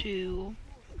 And the two.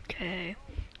 Okay.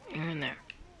 And there.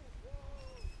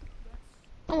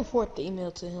 I'm gonna forward the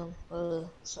email to him,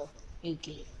 so he'll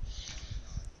get it.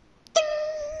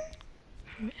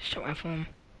 Start my phone.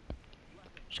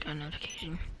 Just got a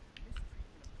notification.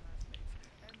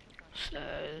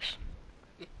 Says.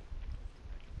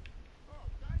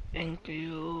 Thank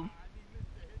you.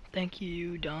 Thank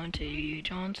you, Dante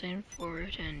Johnson, for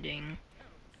attending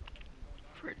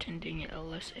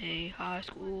LSA High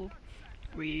School.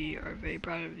 We are very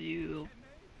proud of you.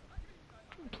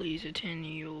 Please attend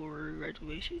your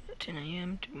graduation at 10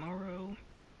 a.m. tomorrow.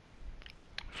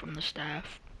 From the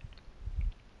staff.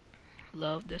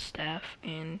 Love the staff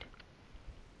and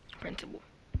principal.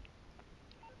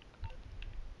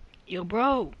 Yo,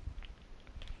 bro.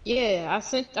 Yeah,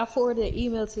 I forwarded the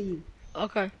email to you.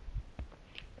 Okay.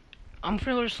 I'm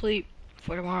gonna go to sleep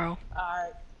for tomorrow.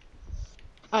 Alright.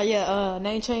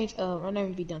 Name change. My name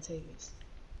would be Dante.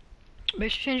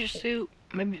 Make sure you change your suit.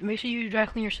 Maybe make sure you dry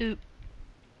clean your suit.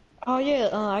 Oh yeah,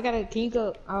 can you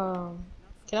go,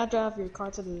 can I drive your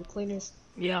car to the cleaners?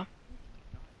 Yeah.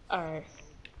 Alright.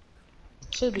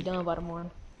 Should be done by the morning.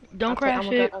 Don't crash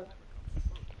it.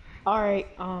 Alright,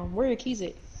 where are your keys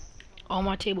at? On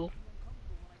my table.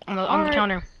 On the Alright.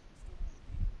 counter.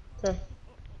 Okay.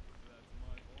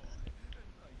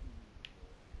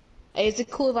 Hey, is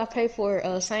it cool if I pay for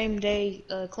same day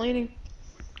cleaning?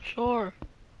 Sure.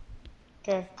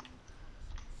 Okay.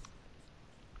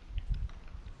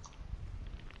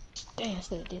 Dang, I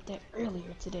should have did that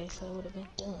earlier today, so it would have been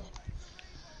done.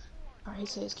 Alright, he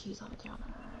says keys on the counter.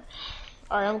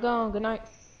 Alright, I'm gone. Good night.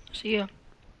 See ya.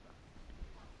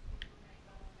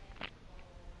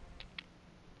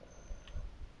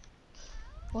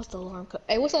 What's the alarm code?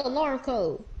 Hey, what's the alarm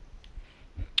code?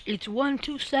 It's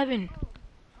 127.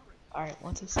 Alright,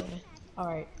 127.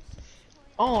 Alright.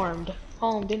 Armed.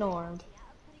 Homed and armed.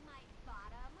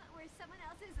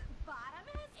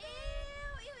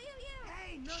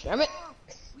 Damn it!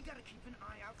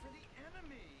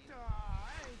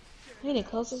 He didn't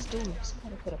close his door.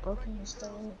 Somebody could have broken and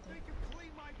stole anything.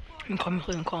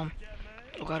 I'm calm.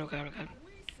 Oh god, oh god, oh god.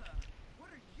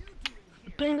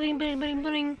 Bling, bling, bling, bling,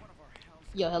 bling.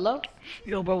 Yo, hello?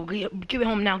 Yo, bro, get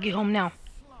home now. Get home now.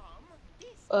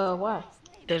 Why?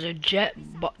 There's a jet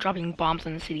dropping bombs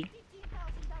in the city.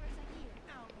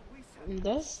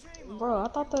 That's... Bro, I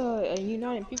thought the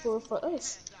United People were for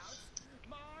us.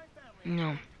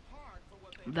 No.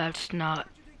 That's not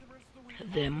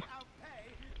them.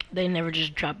 They never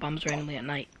just drop bombs randomly at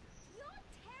night.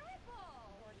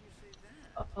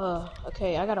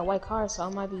 Okay, I got a white car, so I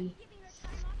might be,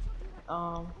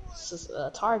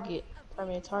 target.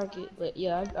 But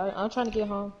yeah, I'm trying to get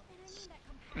home.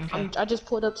 Okay. I just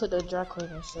pulled up to the dry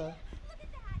cleaner, so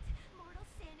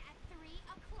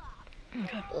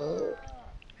Okay. Uh,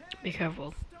 Be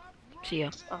careful. See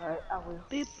ya. alright, I will.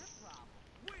 Beep.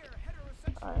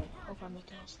 Alright, hope I make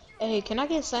it. Hey, can I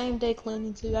get same day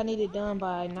cleaning too? I need it done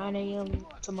by 9 a.m.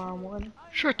 tomorrow morning.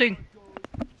 Sure thing.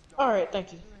 Alright,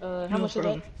 thank you. How No much is that?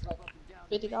 problem.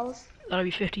 Like $50? That'll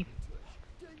be 50.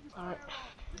 Alright.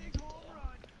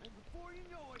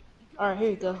 Alright, here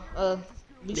you go.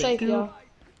 Be Thank safe, you. y'all.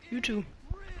 You too.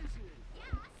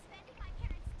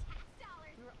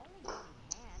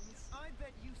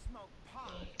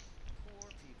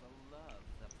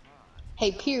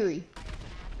 Hey, Peary.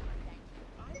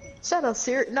 Shut up,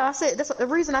 Siri. No, I said, that's the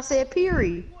reason I said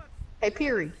Peary. Hey,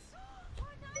 Peary.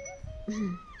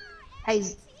 Hey,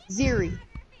 Ziri.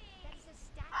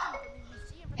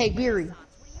 Hey, Beery.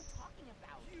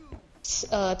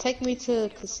 Take me to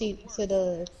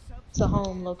to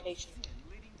home location.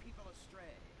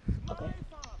 Okay.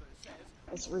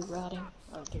 It's rerouting.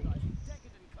 Okay.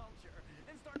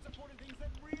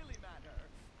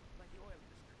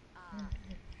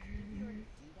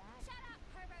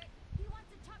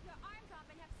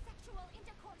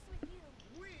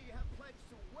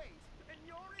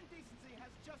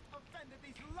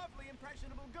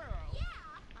 Impressionable girl. Yeah,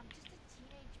 I'm just a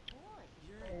teenage boy.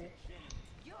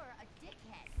 You're a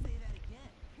dickhead. Say that again.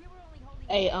 We were only holding.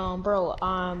 Hey, bro,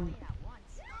 I'm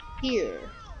here. Look,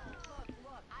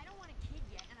 I don't want a kid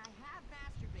yet, and I have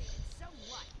masturbated. So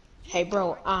what? Hey,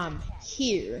 bro, I'm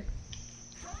here.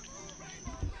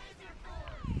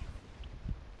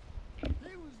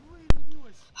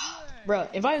 Bro,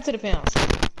 invite him to the pounds.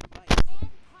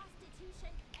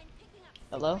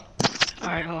 Hello?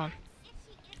 Alright, hold on.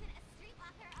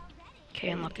 Okay,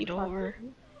 unlock the door.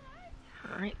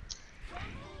 Alright.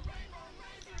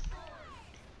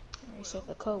 Alright, so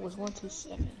the code was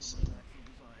 127.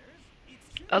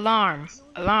 Alarm.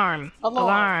 Alarm.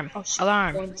 Alarm. Oh, shit.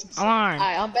 Alarm. 127. Alarm.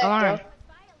 Alright, I'm back, Alarm. bro.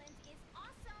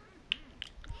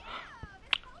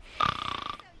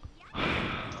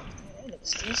 That nigga's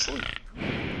still asleep.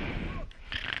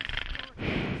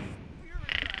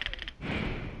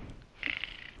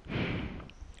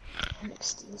 That nigga's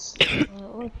still asleep.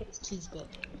 Let me put his keys back.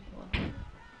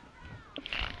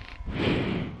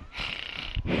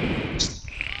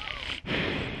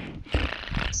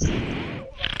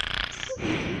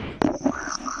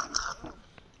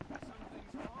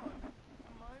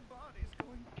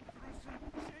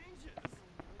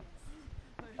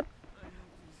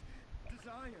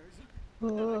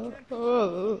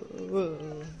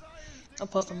 I'm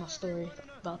posting my story.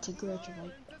 About to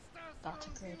graduate.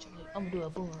 I'm gonna do a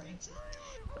boomerang.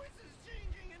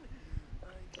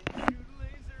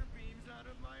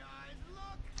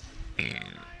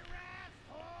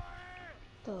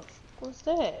 The fuck was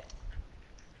that?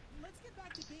 Let's get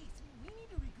back to base. We need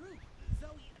to regroup.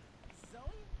 Zoe,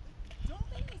 don't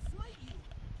make me smite you.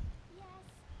 Yes,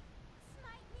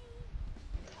 smite me.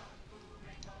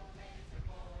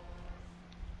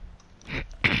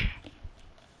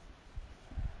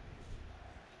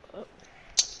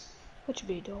 What you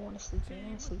be doing? Want to sleep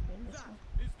in? Sleep in this one.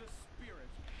 Is the spirit.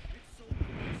 It's so good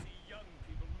to see young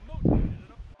people motivated in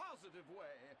a positive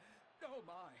way. Oh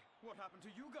my, what happened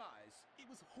to you guys? It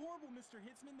was horrible, Mr.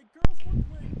 Hitzman. The girls weren't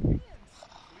wearing pants.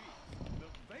 Please, the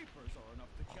vapors are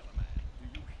enough to kill a man. Do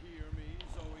you hear me,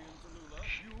 Zoe and Tallulah?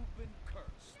 You've been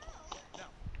cursed. Now,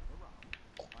 around.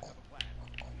 I have a plan.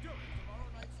 During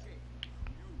tomorrow night's game,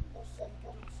 you sneak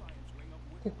into the science wing of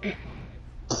Wicked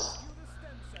rescue the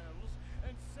stem cells,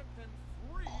 and set them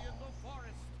free in the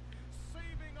forest,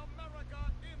 saving America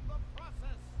in the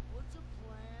process. What's your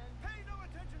plan? Pay no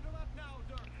attention to that now,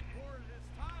 Dirk, for it is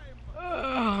time.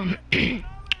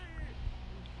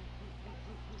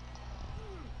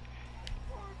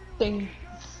 Thing.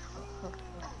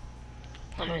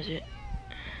 What is it?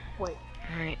 Wait.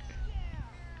 Alright.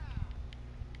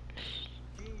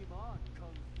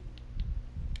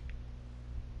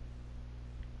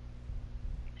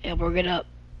 Yeah, we'll get up.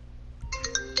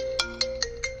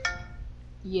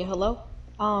 Yeah, hello?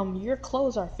 Your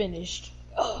clothes are finished.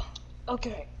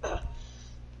 Okay. Thank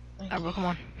Alright, you. come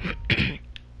on.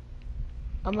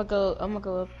 I'm gonna go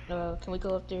up, can we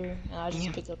go up there? And I just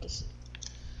Yeah. pick up the suit.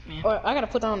 Yeah. Or I gotta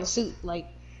put on the suit, like,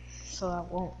 so I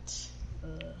won't.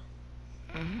 Well,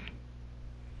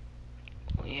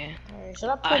 yeah. Alright, should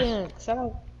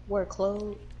I wear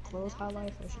clothes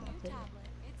highlights, or should I put in?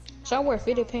 Should I wear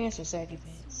fitted pants or saggy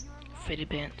pants? Fitted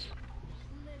pants.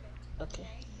 Okay.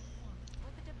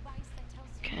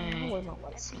 Okay. I'll wear my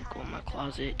white suit. Go in my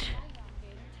closet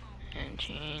and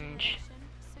change.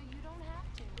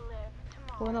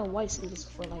 Well, no, white suit is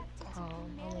for like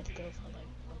prom. I need to go for like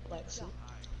a black suit.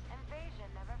 Invasion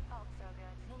never felt so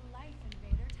good. The Life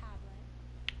Invader tablet.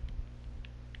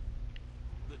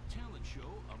 talent show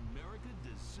America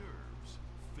deserves.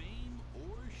 Fame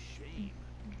or shame.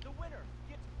 The winner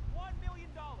gets $1 million.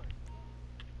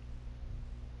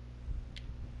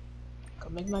 Go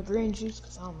make my green juice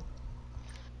because I'm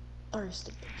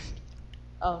thirsty.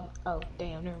 Oh,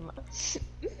 damn, never mind.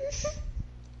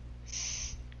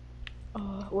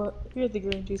 Well, here's the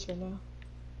green juice for now.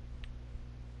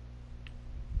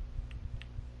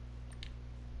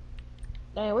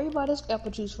 Dang, where you buy this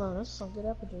apple juice from? That's some good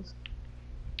apple juice.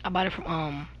 I bought it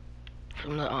from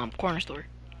the corner store.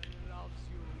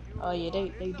 Oh yeah, they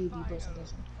do be busting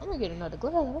this one. I'm gonna get another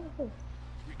glass.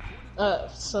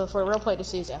 So for real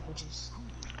this is apple juice.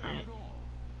 Alright. Who will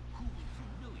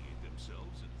humiliate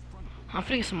themselves in front of the I'm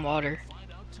finna get some water.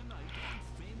 find out tonight on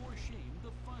Fame or Shame,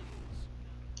 the finals.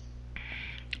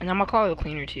 And I'm gonna call the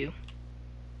cleaner too.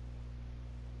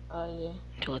 Oh yeah,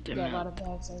 To let them got a lot know. of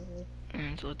bags over here.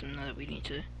 And to let them know that we need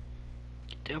to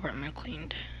get the apartment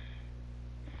cleaned.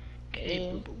 Okay.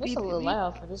 Yeah, boop, boop, it's beep, a little beep,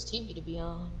 loud for this TV to be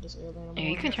on this early in the beep. morning. Yeah,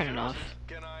 you can turn it off.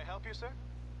 Can I help you, sir?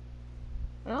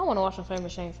 And I want to watch some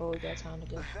Famous Shame before we got time to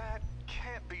go. That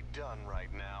can't be done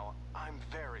right now. I'm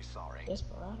very sorry.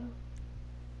 Desperado.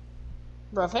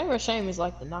 Bro, Famous Shame is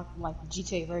like the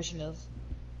GTA version of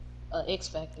X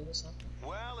Factor or something.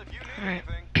 Well, if you need Alright.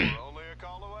 anything, we're only a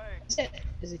call away.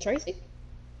 Is it Tracy?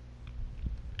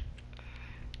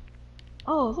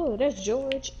 Oh, look, there's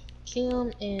George,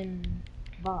 Kim, and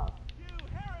Bob. Hugh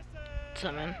Harrison. What's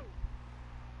up, man? So,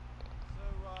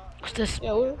 What's this?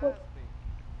 Yeah,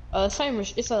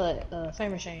 Famous. It's a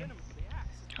Famous Shame.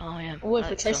 Oh yeah. I wait for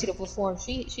Alright, Tracy so- to perform.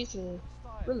 She's a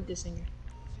really good singer. What's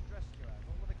he dressed you as?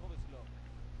 What do they call this look?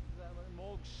 Is that like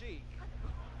Morgue chic?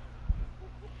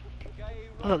 Gay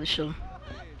I love this show. Two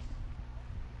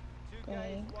gays,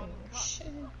 Dang, one cup. shit.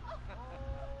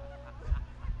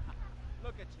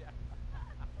 Look at you.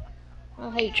 I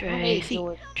hate Tracy,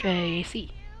 George.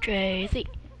 Tracy, Tracy,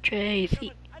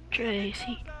 Tracy,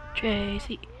 Tracy,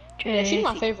 Tracy, Yeah, she's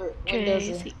my Tracy, favorite. Mendoza.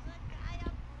 Tracy.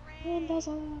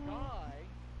 Mendoza. Guy or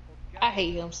I gay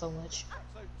hate him so much.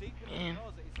 so deep in Man, the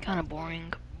closet, he's kind of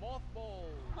boring. mothball.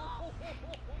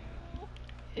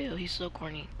 Ew, he's so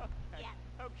corny. Okay.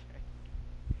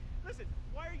 Listen,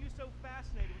 why are you so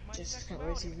fascinated with my Just sexuality?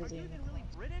 where's he Are really you in even the really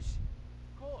class? British?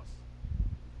 Of course.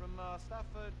 From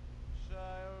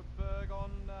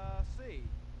Staffordshire-upon-Sea,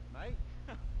 mate.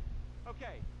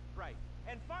 Okay, right.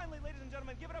 And finally, ladies and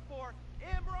gentlemen, give it up for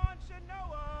Imran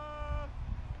Shinoa!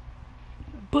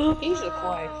 Boo! He's a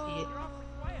quiet kid. You're awfully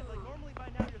quiet. Like normally by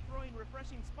now you're throwing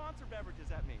refreshing sponsor beverages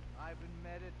at me. I've been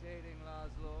meditating,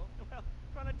 Laszlo. Well,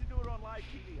 try not to do it on live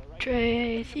TV, alright?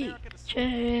 Tracy,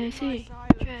 Tracy,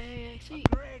 Tracy,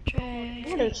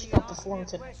 Where does Tracy. she not perform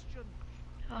tonight?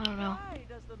 I don't know. Why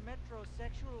does the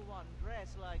metrosexual one dress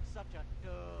like such a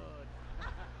dud?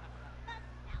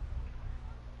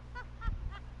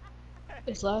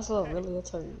 Is Laszlo really a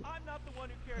turd? I'm not the one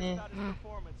who cares Yeah. about his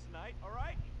performance tonight,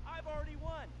 alright? I've already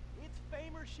won. It's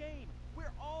fame or shame.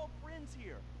 We're all friends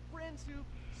here. Friends who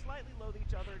slightly loathe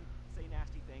each other and say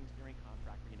nasty things during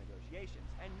contract renegotiations.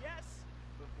 And yes,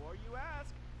 before you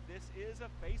ask, this is a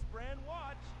Face brand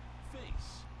watch.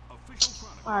 Face. Official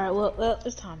product. Alright, well,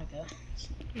 it's time to go.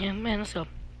 Yeah, man, let's go.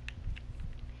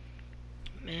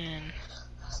 Man,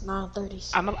 It's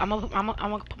 9:30. I'm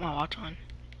gonna put my watch on.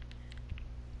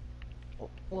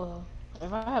 Well,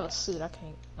 if I have a suit, I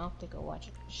don't think I'll watch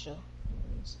the show.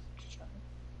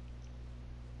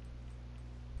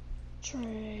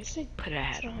 Tracy. Put a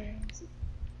hat on. Tracy.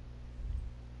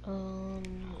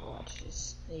 Watch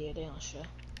this. Yeah, they don't show.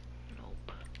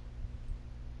 Nope.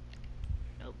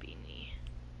 No beanie.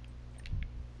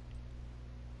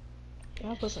 Yeah,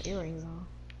 I'll put some earrings on.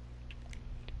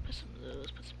 Put some of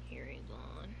those. Put some earrings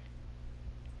on.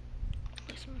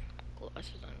 Put some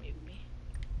glasses on maybe.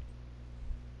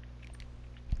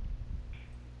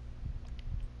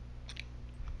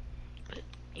 Put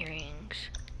earrings.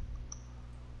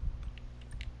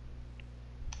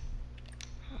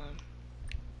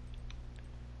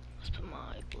 Let's put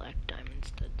my black diamond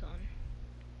studs on.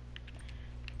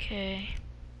 Okay.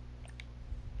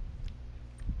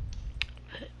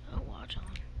 Put a watch on.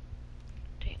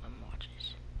 Take my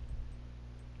watches.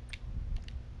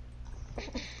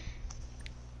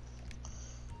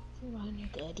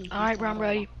 Alright, bro, I'm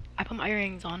ready. I put my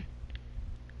earrings on.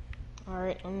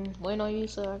 Alright, I'm waiting on you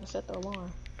so I can set the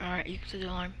alarm. Alright, you can set the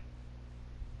alarm.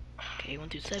 Okay, 1,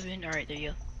 2, 7. Alright, there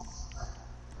you go.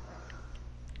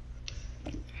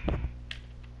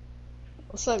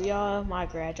 What's up, y'all? My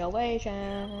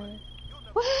graduation.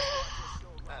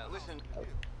 Listen,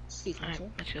 Excuse me, Alright, sir.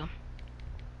 let's go.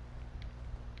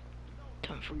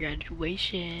 Time for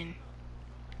graduation.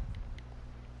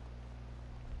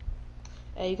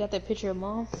 Hey, you got that picture of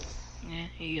mom? Yeah,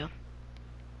 here you go.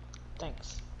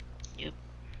 Thanks. Yep.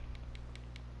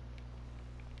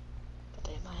 Put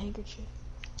that in my handkerchief.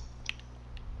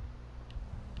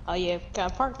 Oh yeah, I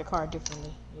parked the car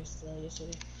differently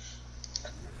yesterday.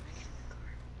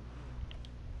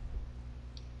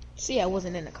 See, I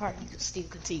wasn't in the car. You could still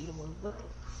continue to move. Look.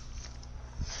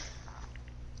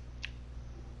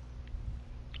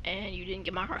 And you didn't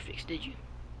get my car fixed, did you?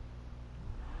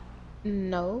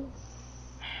 No.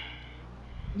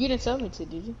 You didn't tell me to,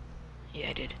 did you? Yeah,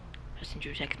 I did. I sent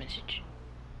you a text message.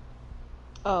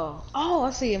 Oh, I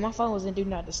see it. My phone was in do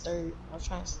not disturb. I was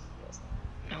trying to.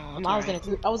 No, I it's was in a alright.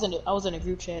 group. I was in a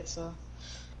group chat, so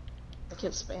I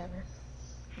kept spamming.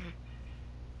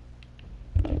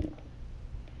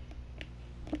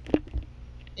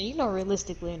 And you know,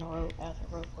 realistically, in a road after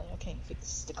road play, I can't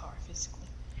fix the car physically.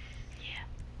 Yeah.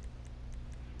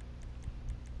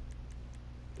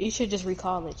 You should just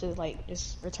recall it.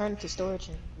 Just return it to storage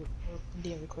and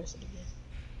then request it again.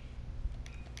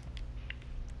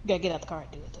 You gotta get out the car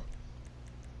and do it though.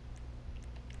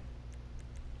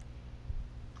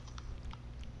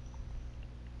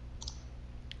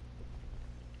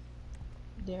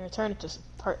 Then return it to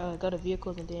go to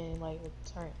vehicles and then like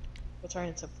return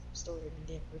it to storage and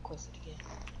then request it again.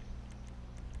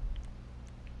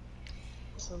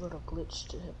 It's a little glitch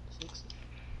to help fix it.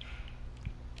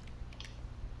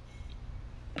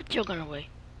 Put your gun away.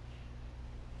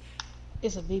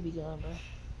 It's a BB gun, bro.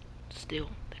 Still,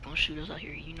 they're gonna shoot us out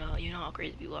here. You know how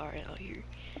crazy people are out here.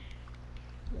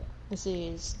 Yeah. This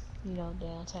is,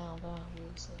 downtown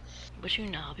Vinewood, so. But you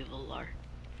know how people are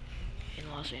in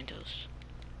Los Santos.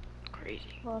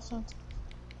 Crazy. Los Santos.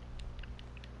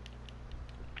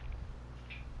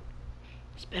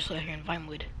 Especially out here in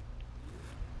Vinewood.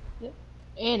 Yep.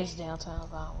 And it's downtown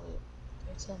Vinewood.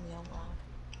 They tell me I'm lying.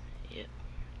 Yep.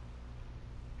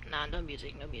 Nah, no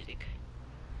music, no music.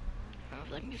 I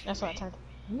don't like music. That's why I turned it.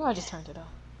 I just turned it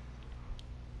off.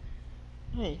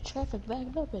 Hey, traffic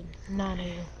backed up at 9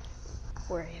 a.m.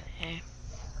 4 a.m. Hey.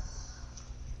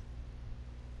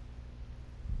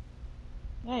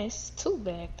 Yeah, it's too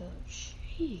backed up.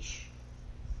 Sheesh.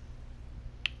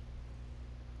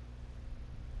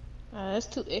 That's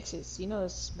 2 exits. You know,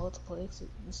 it's multiple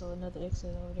exits. So another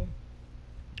exit over there.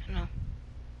 I know.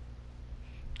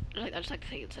 I just like to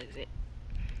take it, exit.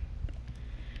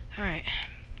 Alright.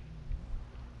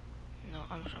 No,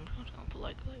 I'm just gonna put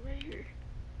like right here.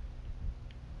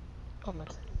 Oh my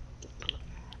god.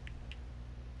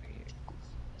 Right here.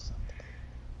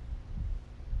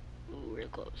 Ooh, real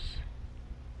close.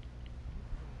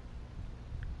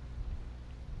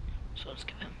 So let's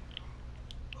give him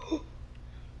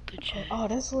the jet. Oh,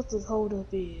 that's what the hold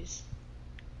up is.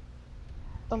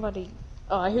 Somebody.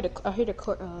 Oh, I hear the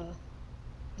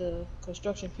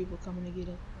construction people coming to get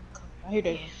it. I hear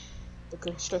the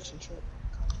construction truck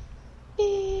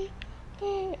coming.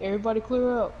 Everybody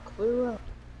clear out. Clear out.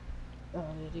 Oh,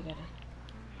 yeah, they gotta.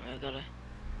 I gotta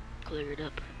clear it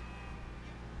up.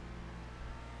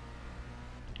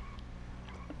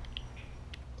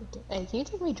 Hey, can you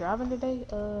take me driving today?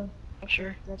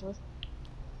 Sure. Graduation.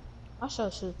 I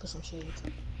sure should put some shades.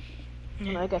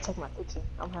 Yeah. I gotta take my picture.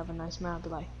 I'm having a nice smile. Be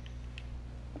like,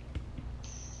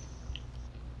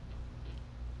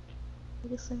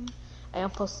 what you saying? Hey,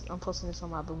 I'm posting this on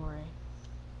my boomerang.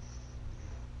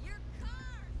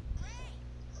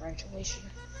 Graduation.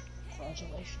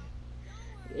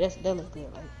 Yeah, that looks good,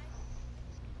 right?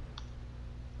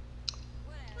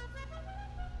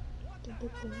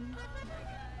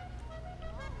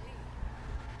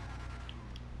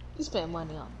 You spend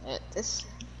money on that.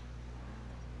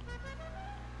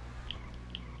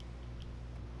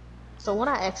 So when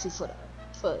I ask you for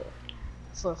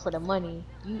the money,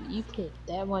 you put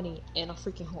that money in a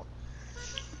freaking horn.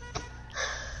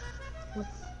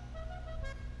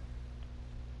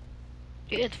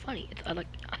 Yeah, it's funny. I like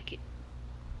it.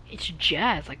 It's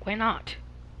jazz. Like, why not?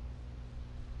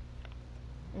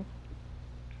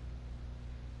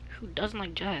 Who doesn't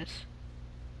like jazz?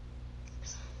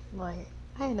 Like,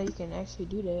 I didn't know you can actually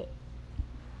do that.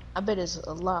 I bet it's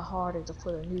a lot harder to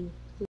put a new